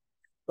master.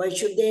 Why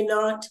should they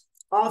not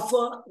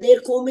offer their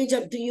homage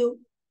up to you?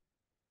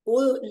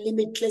 O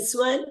limitless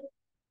one,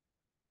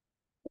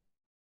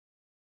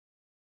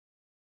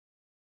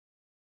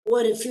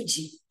 O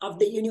refugee of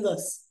the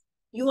universe.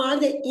 You are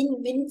the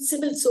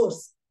invincible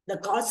source, the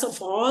cause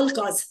of all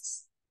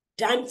causes,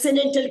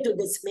 transcendental to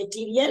this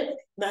material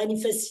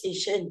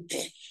manifestation.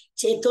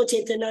 Cheto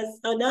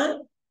Chetanasana,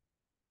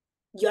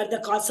 you are the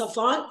cause of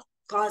all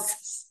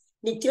causes.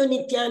 Nityo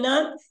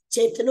Nityana,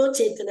 Chetano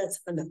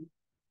Chetanasana.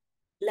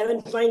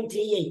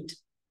 11.38.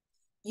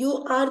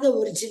 You are the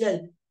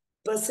original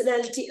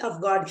personality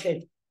of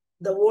Godhead,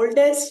 the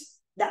oldest,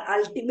 the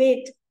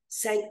ultimate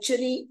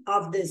sanctuary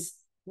of this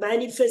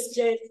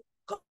manifested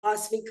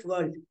cosmic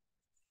world.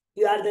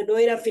 You are the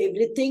knower of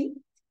everything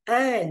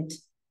and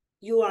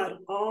you are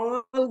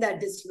all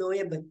that is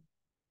knowable.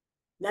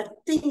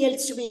 Nothing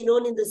else to be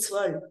known in this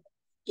world.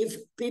 If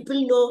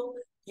people know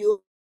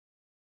you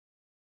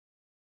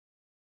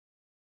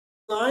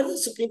are the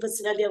Supreme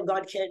Personality of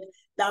Godhead,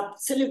 the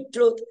absolute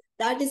truth,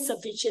 that is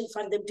sufficient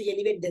for them to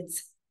elevate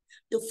themselves,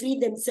 to free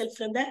themselves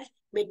from the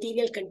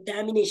material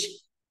contamination.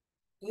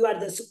 You are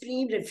the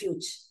supreme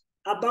refuge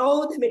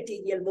above the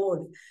material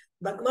mode.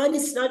 Bhagavan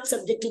is not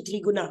subject to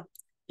three guna,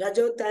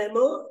 Rajo,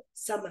 Tamo,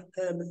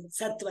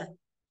 Sattva.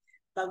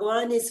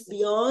 Bhagavan is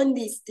beyond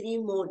these three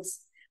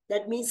modes.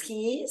 That means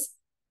he is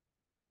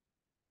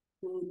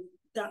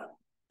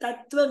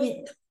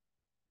Tattvavit.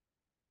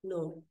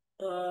 No,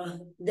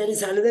 there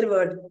is another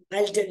word.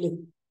 I'll tell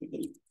you.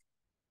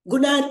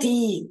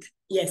 Gunatit.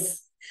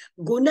 Yes.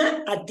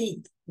 Guna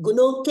atit.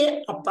 Guno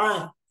ke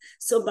apar.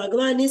 So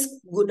Bhagavan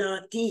is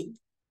Gunatit.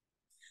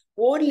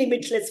 Or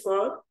limitless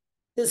form.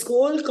 This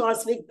whole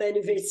cosmic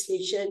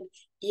manifestation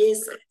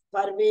is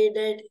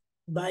pervaded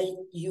by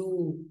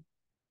you.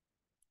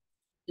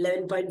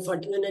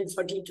 11.41 and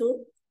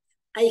 42.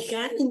 I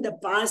have in the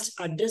past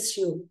addressed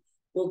you,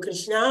 O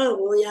Krishna,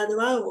 O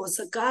Yadava, O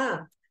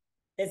Saka.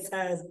 It's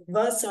a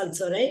verse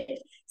also, right?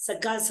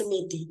 Saka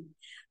Samiti.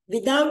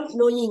 Without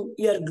knowing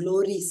your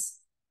glories.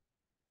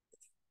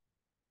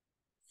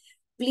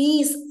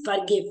 Please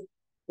forgive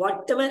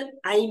whatever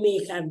I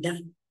may have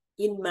done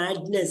in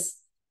madness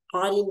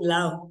or in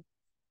love.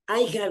 I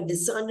have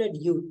dishonored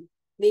you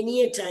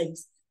many a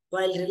times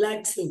while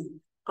relaxing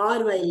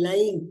or while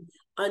lying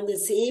on the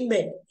same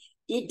bed,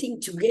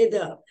 eating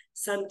together,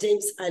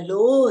 sometimes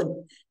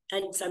alone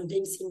and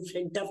sometimes in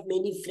front of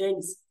many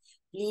friends.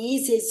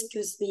 Please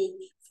excuse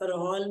me for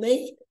all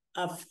my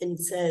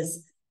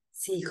offenses.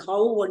 See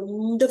how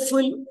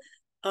wonderful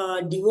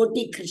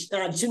devotee Krishna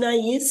Arjuna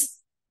is.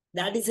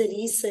 That is the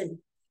reason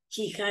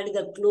he had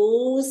the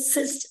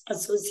closest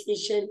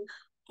association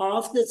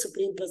of the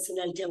Supreme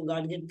Personality of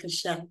Godhead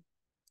Krishna.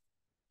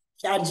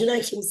 Arjuna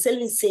himself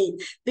is saying,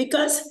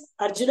 because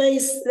Arjuna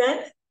is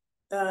the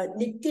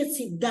Nitya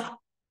Siddha.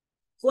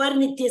 Who are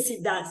Nitya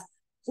Siddhas?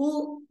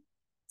 Who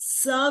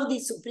serve the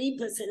Supreme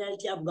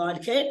Personality of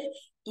Godhead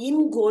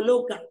in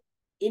Goloka,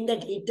 in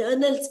that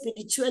eternal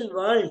spiritual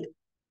world.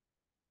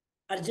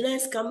 Arjuna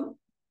has come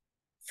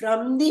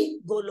from the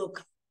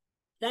Goloka,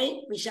 right?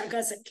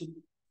 Vishaka Sakhi.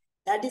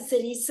 That is the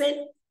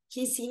reason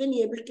he is even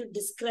able to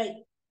describe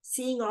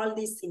seeing all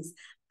these things.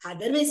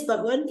 Otherwise,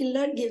 Bhagavan will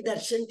not give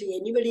darshan to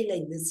anybody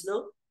like this,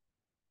 no?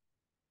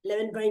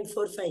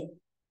 11.45.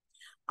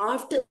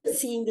 After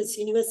seeing this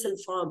universal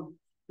form,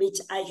 which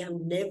I have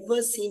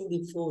never seen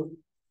before,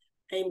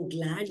 I am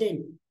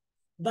gladdened.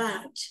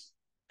 But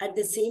at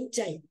the same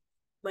time,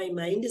 my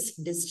mind is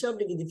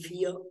disturbed with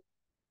fear.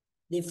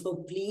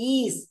 Therefore,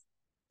 please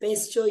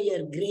bestow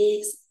your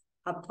grace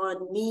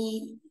upon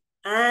me,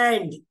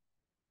 and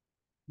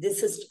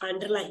this is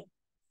underlined.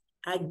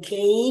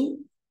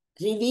 Again,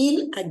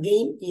 reveal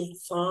again your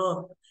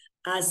form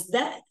as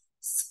the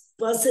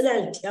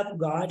personality of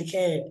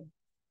Godhead.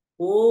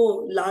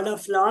 Oh, Lord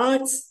of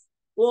Lords,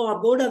 oh,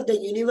 abode of the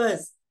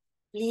universe,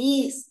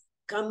 please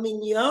come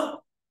in your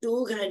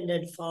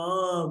two-handed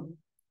form.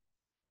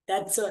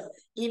 That's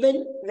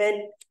even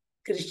when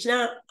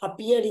Krishna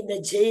appeared in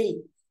the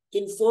jail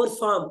in four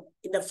form,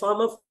 in the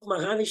form of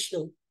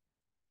Mahavishnu.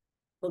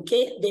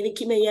 Okay,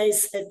 Devaki Maya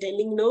is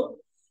telling no,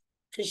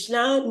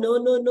 Krishna,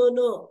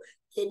 no.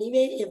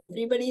 Anyway,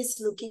 everybody is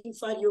looking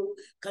for you.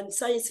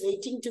 Kansa is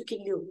waiting to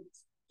kill you.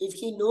 If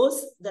he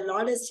knows the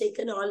Lord has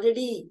taken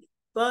already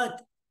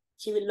birth,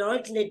 he will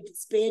not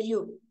spare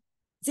you.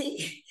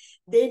 See,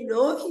 they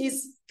know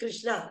he's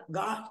Krishna,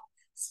 God.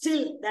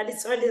 Still, that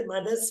is what the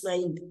mother's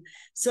mind.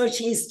 So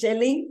she is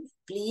telling,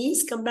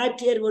 please come back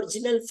to your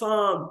original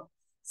form.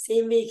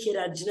 Same way here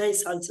Arjuna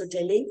is also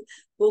telling,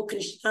 oh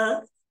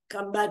Krishna,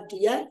 come back to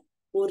your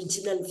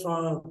original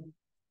form.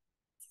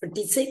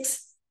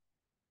 46.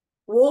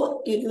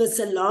 Oh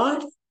universal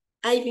Lord,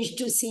 I wish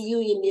to see you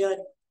in your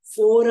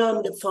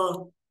four-armed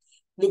form,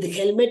 with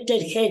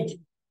helmeted head,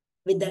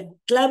 with the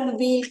club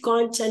wheel,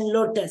 conch and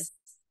lotus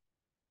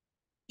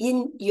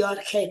in your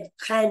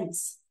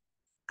hands.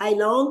 I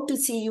long to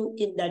see you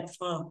in that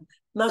form.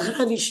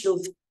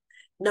 Mahavishnu.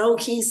 Now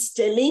he is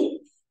telling,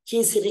 he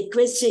is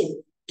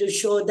requesting to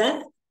show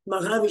the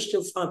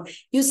Mahavishnu form.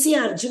 You see,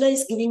 Arjuna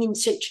is giving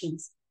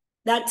instructions.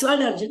 That's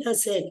what Arjuna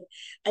said.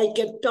 I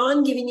kept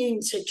on giving you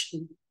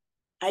instruction.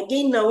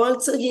 Again, now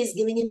also he is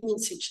giving him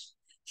instruction.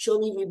 Show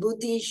me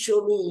Vibhuti,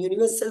 show me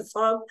universal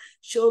form,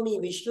 show me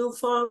Vishnu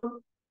form.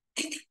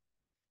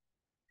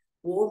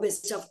 Oh,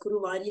 best of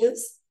Kuru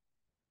warriors,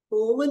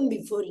 no one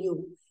before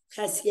you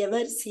has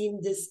ever seen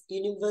this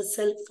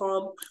universal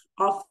form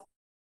of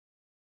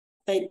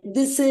life.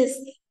 This is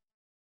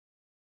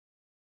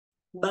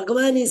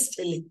Bhagavan is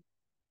telling.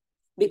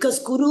 Because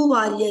Kuru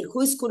warrior,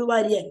 who is Kuru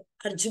warrior?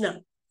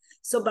 Arjuna.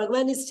 So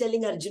Bhagavan is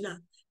telling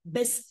Arjuna,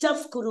 best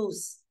of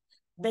Kurus,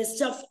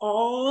 best of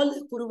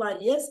all Kuru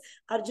warriors,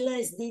 Arjuna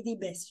is the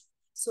best.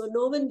 So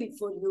no one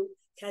before you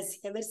has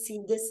ever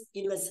seen this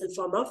universal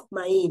form of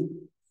mine.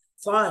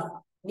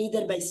 For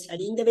neither by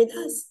studying the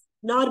Vedas,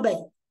 nor by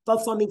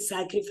performing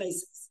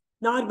sacrifices,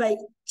 nor by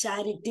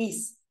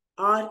charities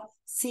or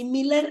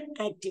similar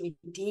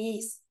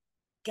activities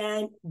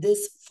can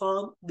this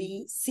form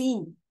be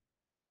seen.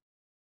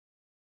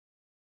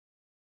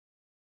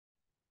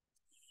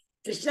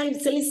 Krishna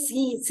himself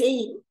is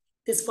saying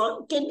this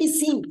form can be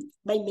seen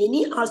by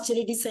many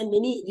austerities and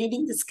many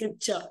reading the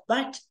scripture,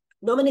 but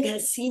no one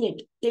has seen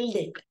it till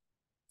date.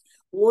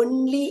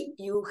 Only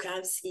you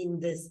have seen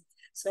this.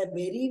 So a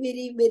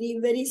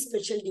very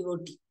special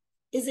devotee,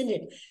 isn't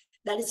it?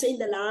 That is why in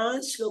the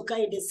last shloka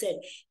it is said,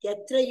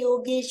 Yatra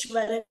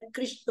Yogeshwara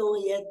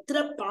Krishno,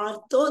 Yatra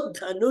Partho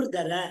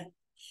Dhanurdhara.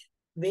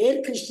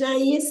 Where Krishna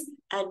is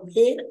and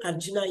where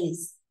Arjuna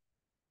is,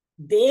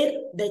 there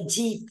the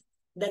jeet,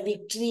 the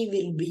victory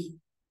will be.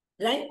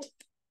 Right?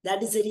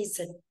 That is the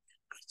reason.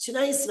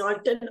 Arjuna is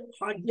not an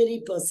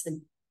ordinary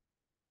person.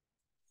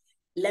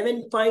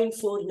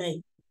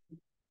 11.49.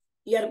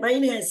 Your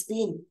mind has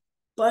been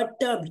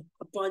perturbed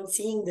upon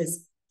seeing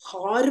this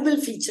horrible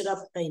feature of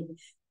mine.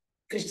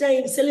 Krishna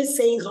himself is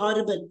saying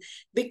horrible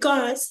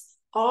because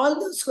all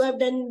those who have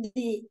done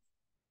the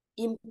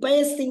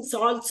impious things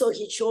also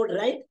he showed,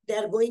 right? They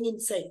are going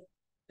inside.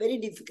 Very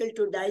difficult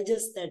to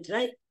digest that,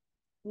 right?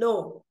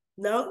 No.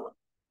 Now,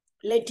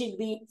 let it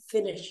be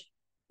finished.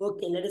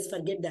 Okay, let us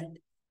forget that.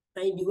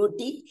 My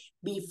devotee,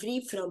 be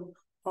free from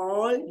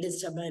all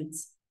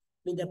disturbance.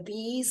 With a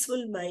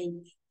peaceful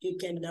mind, you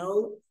can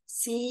now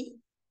see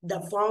the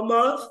form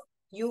of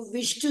you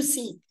wish to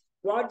see.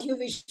 What you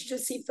wish to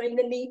see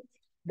finally?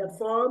 The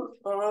form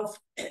of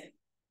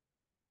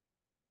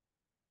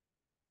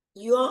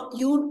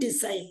you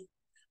decide.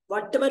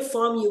 Whatever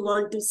form you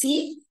want to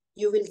see,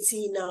 you will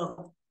see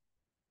now.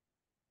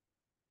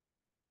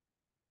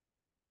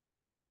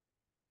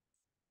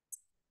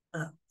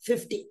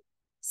 50.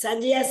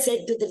 Sanjaya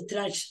said to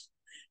Dhritarashtra,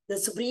 the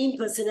Supreme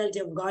Personality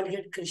of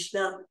Godhead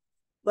Krishna,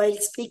 while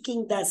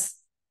speaking thus,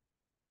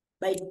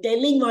 by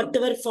telling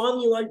whatever form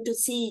you want to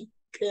see,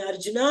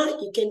 Arjuna,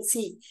 you can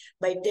see.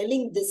 By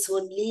telling this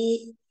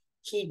only,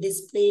 he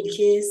displayed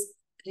his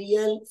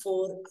real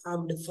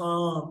four-armed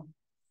form.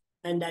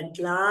 And at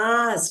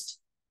last,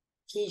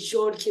 he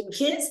showed him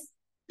his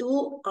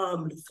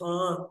two-armed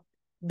form,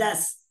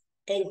 thus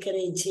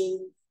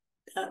encouraging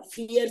the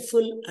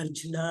fearful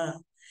Arjuna.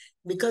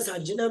 Because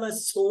Arjuna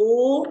was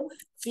so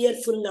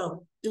fearful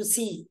now to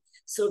see.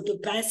 So to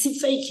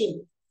pacify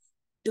him,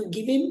 to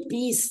give him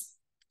peace,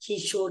 he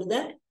showed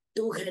the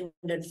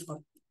two-handed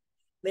form.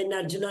 When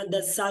Arjuna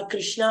thus saw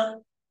Krishna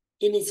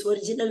in his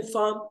original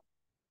form,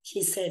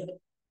 he said,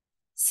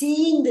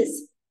 seeing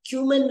this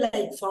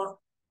human-like form,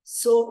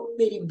 so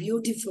very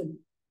beautiful,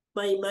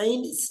 my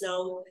mind is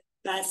now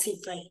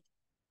pacified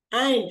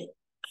and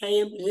I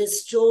am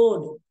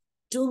restored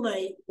to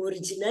my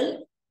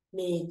original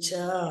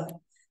nature.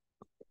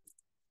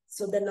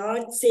 So the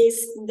Lord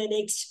says in the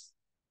next,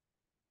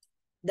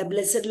 the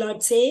Blessed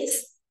Lord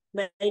says,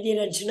 my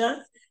dear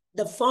Arjuna,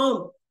 the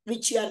form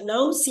which you are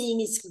now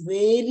seeing is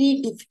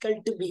very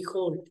difficult to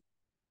behold.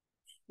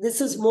 This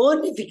is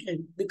more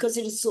difficult because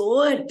it is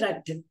so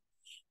attractive.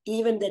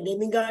 Even the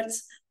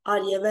demigods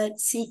are ever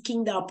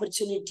seeking the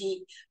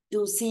opportunity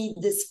to see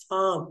this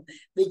form,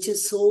 which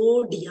is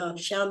so dear,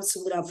 Shyam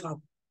Sundara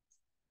form.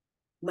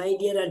 My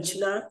dear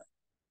Arjuna,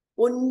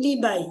 only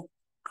by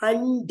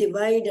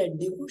undivided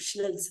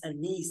devotional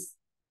service,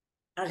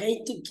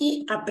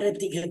 Agaituki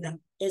Apratigata,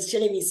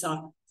 yesterday we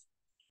saw,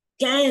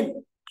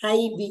 can I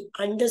be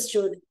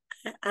understood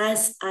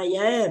as I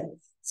am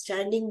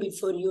standing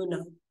before you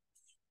now?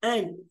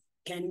 And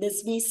can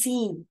this be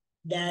seen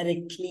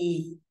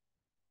directly?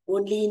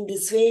 Only in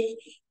this way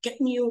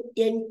can you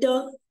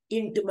enter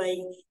into my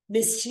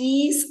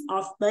mysteries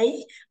of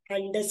my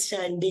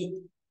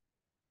understanding.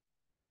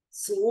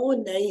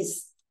 So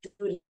nice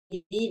to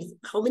read.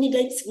 How many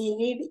times we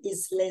read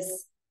is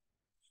less.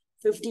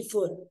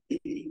 54.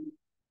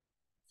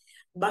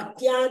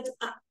 Bhaktyat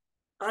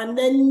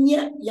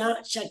ananya ya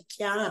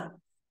shakya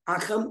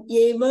aham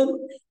evam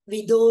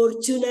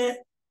vidorchuna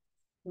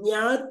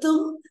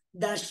Jnatum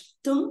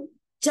dashtum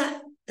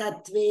cha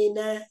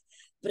tatvena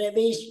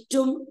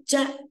praveshtum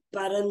cha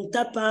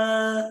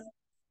parantapa.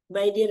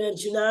 My dear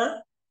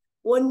Arjuna,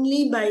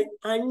 only by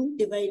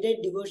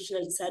undivided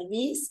devotional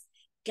service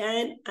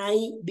can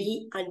I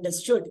be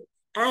understood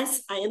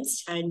as I am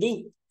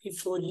standing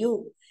before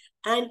you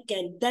and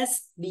can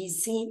thus be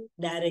seen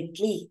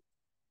directly.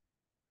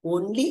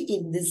 Only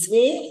in this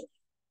way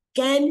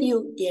can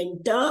you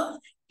enter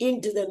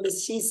into the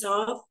mysteries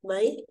of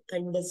my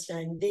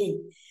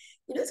understanding.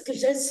 You know,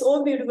 Krishna is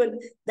so beautiful.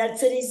 That's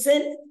the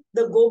reason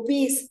the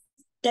gopis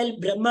tell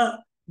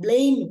Brahma,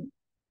 blame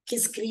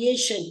his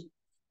creation,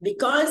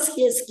 because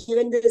he has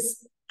given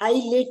this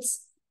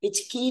eyelids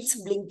which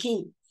keeps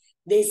blinking.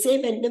 They say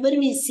whenever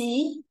we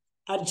see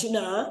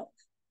Arjuna,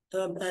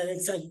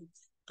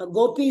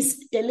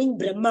 gopis telling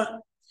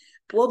Brahma,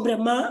 oh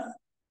Brahma,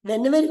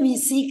 whenever we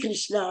see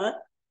Krishna,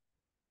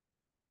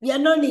 we are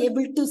not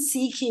able to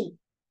see him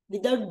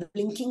without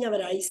blinking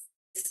our eyes.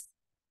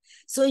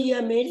 So you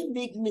have made a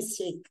big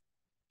mistake.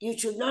 You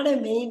should not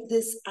have made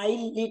this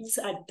eyelids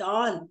at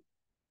all.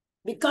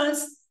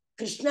 Because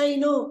Krishna, you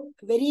know,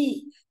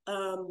 very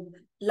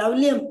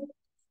Lavlyam,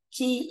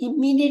 he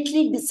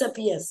immediately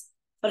disappears.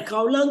 For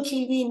how long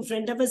he'll be in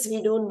front of us,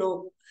 we don't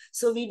know.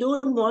 So we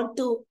don't want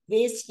to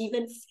waste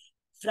even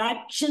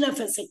fraction of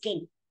a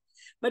second.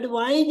 But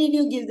why did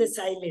you give this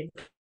eyelid?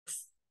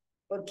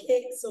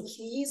 Okay, so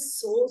he is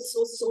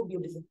so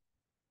beautiful.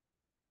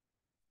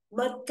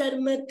 Mat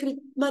karma krit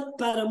mat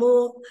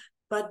paramo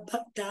mat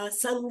bhakta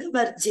sangha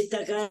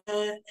varjitaka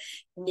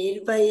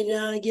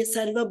nirvairagya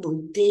sarva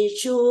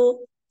bhuteshu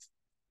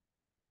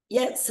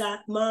yat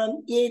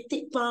mam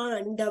yeti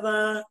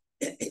pandava.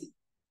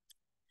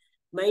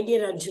 My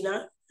dear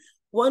Arjuna,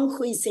 one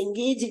who is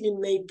engaged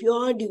in my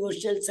pure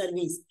devotional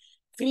service,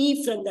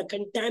 free from the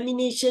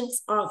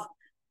contaminations of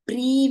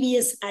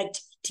previous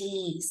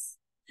activities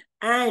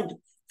and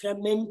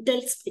from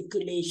mental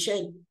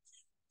speculation,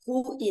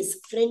 who is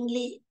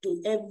friendly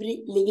to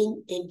every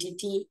living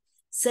entity,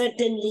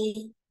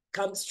 certainly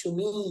comes to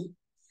me.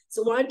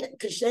 So what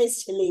Krishna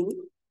is telling,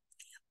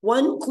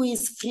 one who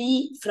is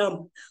free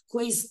from, who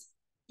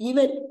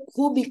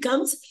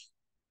becomes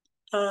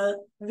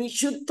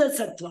Vishuddha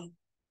Sattva,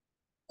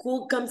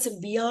 who comes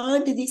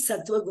beyond the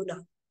Sattva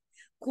Guna,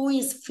 who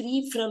is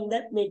free from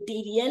the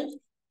material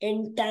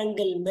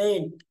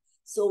entanglement.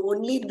 So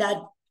only that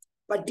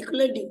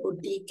particular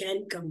devotee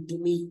can come to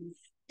me.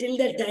 Till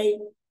the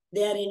time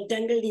they are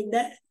entangled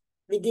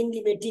within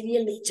the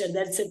material nature,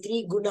 that's a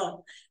three guna,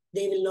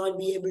 they will not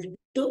be able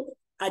to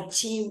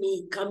achieve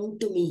me, come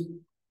to me.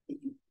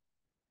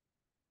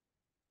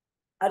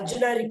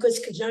 Arjuna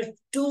requests Krishna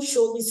to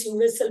show this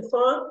universal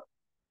form.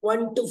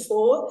 1 to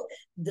 4.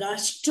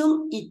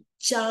 Drashtum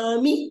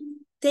ichchami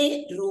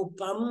te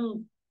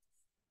rupam.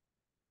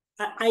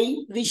 I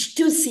wish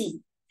to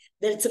see.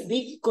 That's a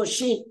big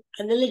question,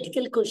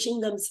 analytical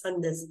question comes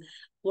on this.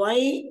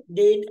 Why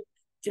did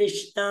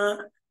Krishna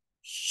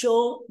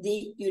show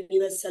the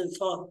universal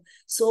form?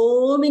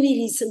 So many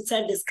reasons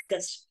are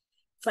discussed.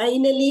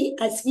 Finally,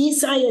 as we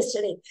saw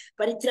yesterday,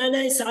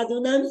 Paritrana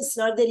Sadhunam is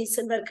not the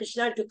reason for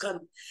Krishna to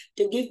come,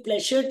 to give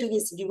pleasure to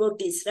his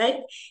devotees,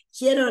 right?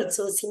 Here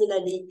also,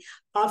 similarly,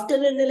 after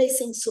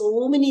analyzing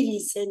so many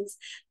reasons,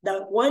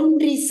 the one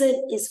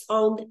reason is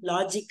found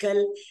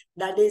logical,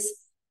 that is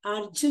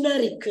Arjuna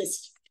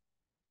request.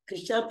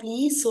 Krishna,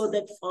 please show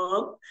that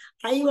form.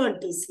 I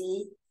want to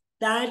see.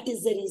 That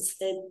is the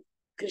reason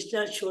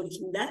Krishna showed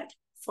him that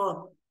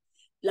form.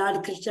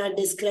 Lord Krishna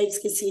describes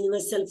his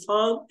universal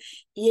form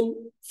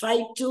in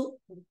 5 to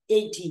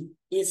 18.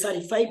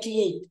 5 to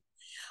 8.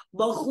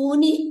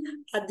 Bahuni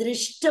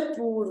adrishta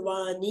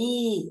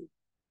purvani.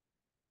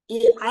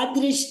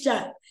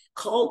 Adrishta,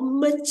 how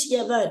much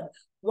ever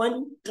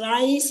one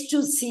tries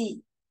to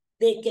see,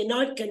 they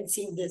cannot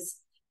conceive this.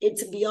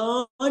 It's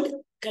beyond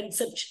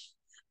conception.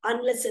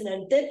 Unless and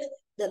until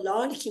the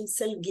Lord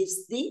himself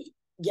gives the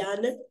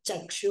Jnana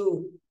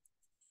Chakshu,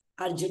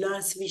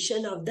 Arjuna's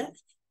vision of the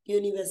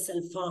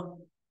universal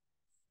form.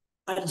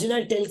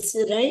 Arjuna tells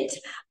you, right?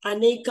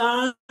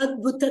 Aneka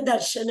Adbhuta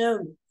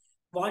Darshanam.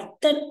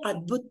 What an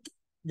Adbhut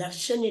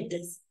Darshan it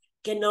is.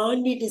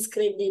 Cannot be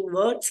described in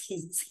words,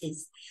 he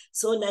says.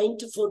 So 9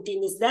 to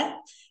 14 is the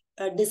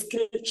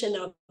description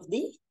of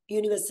the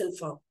universal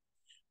form.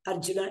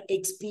 Arjuna's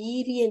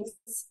experience.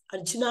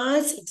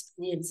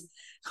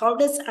 How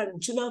does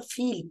Arjuna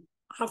feel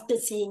after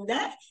seeing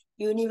the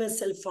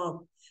universal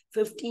form?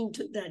 15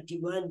 to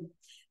 31.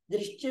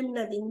 Drishyam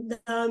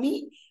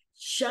navindami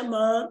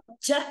shama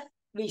cha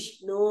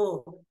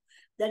Vishnu.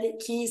 That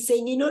he is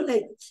saying,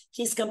 like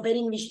he's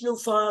comparing Vishnu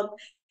form.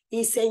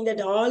 He's saying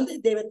that all the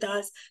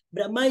devatas,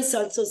 Brahma is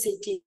also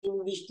sitting,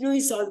 Vishnu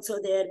is also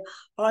there,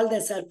 all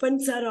the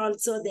serpents are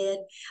also there,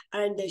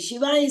 and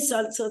Shiva is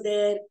also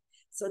there.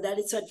 So that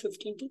is what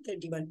 15 to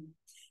 31.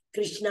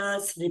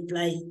 Krishna's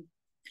reply.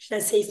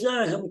 Krishna says,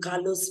 no, aham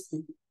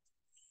kalosmi.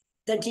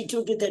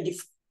 32 to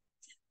 34.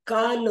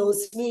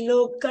 Kalosmi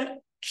loka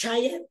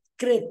kshaya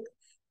krit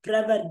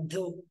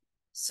pravardho.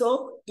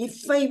 So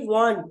if I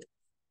want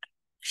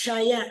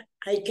kshaya,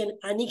 I can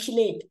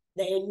annihilate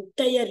the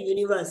entire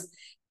universe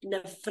in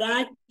a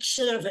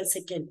fraction of a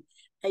second.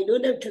 I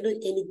don't have to do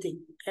anything.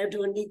 I have to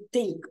only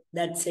think.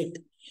 That's it.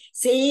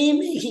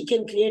 Same he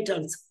can create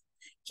also.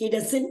 He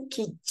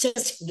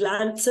just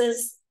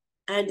glances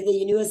and the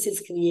universe is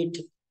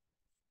created.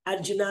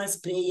 Arjuna's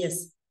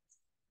prayers.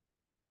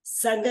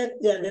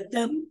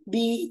 Sagagatam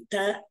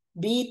bita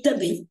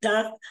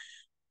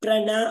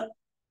pranamya.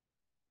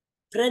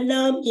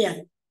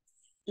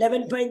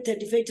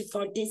 11.35 to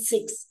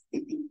 46.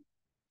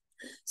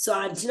 So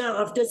Arjuna,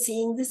 after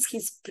seeing this,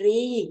 he's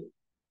praying.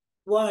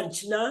 Oh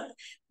Arjuna,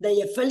 the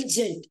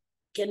effulgent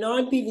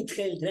cannot be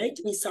withheld, right?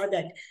 We saw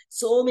that.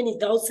 So many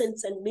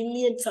thousands and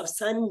millions of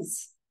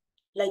suns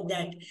like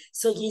that.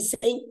 So he's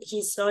saying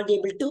he's not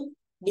able to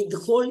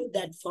withhold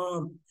that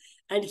form.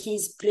 And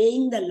he's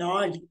praying the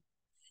Lord.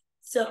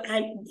 So,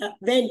 and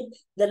when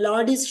the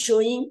Lord is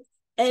showing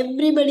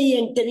everybody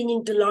entering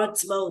into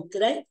Lord's mouth,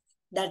 right?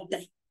 That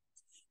time.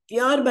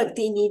 Pure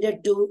bhakti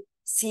needed to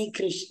see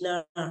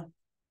Krishna.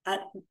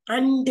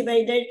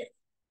 Undivided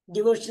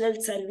devotional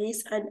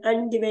service and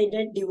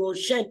undivided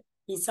devotion.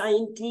 We saw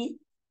in 3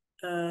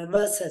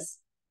 verses.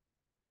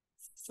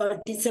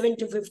 47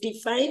 to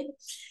 55.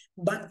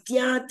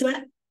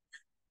 Bhaktyatva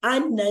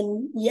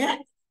ananya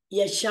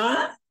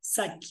yasha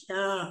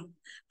sakya.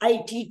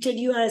 I treated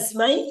you as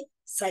my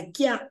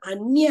sakya,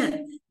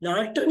 anya,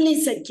 not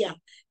only sakya,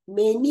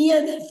 many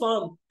other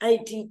forms I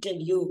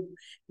treated you.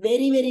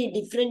 Very, very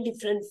different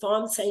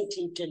forms I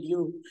treated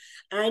you.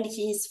 And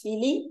he is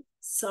feeling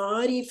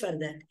sorry for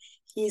that.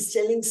 He is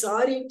telling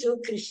sorry to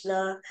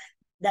Krishna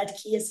that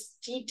he has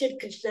treated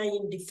Krishna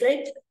in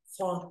different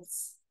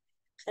forms.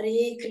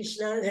 Hare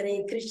Krishna,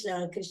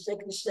 Krishna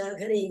Krishna,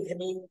 Hare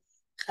Hare,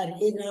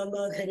 Hare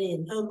Rama,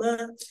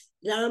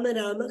 Rama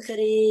Rama,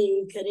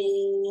 Hare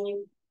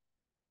Hare.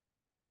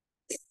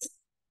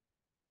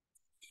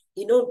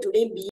 Today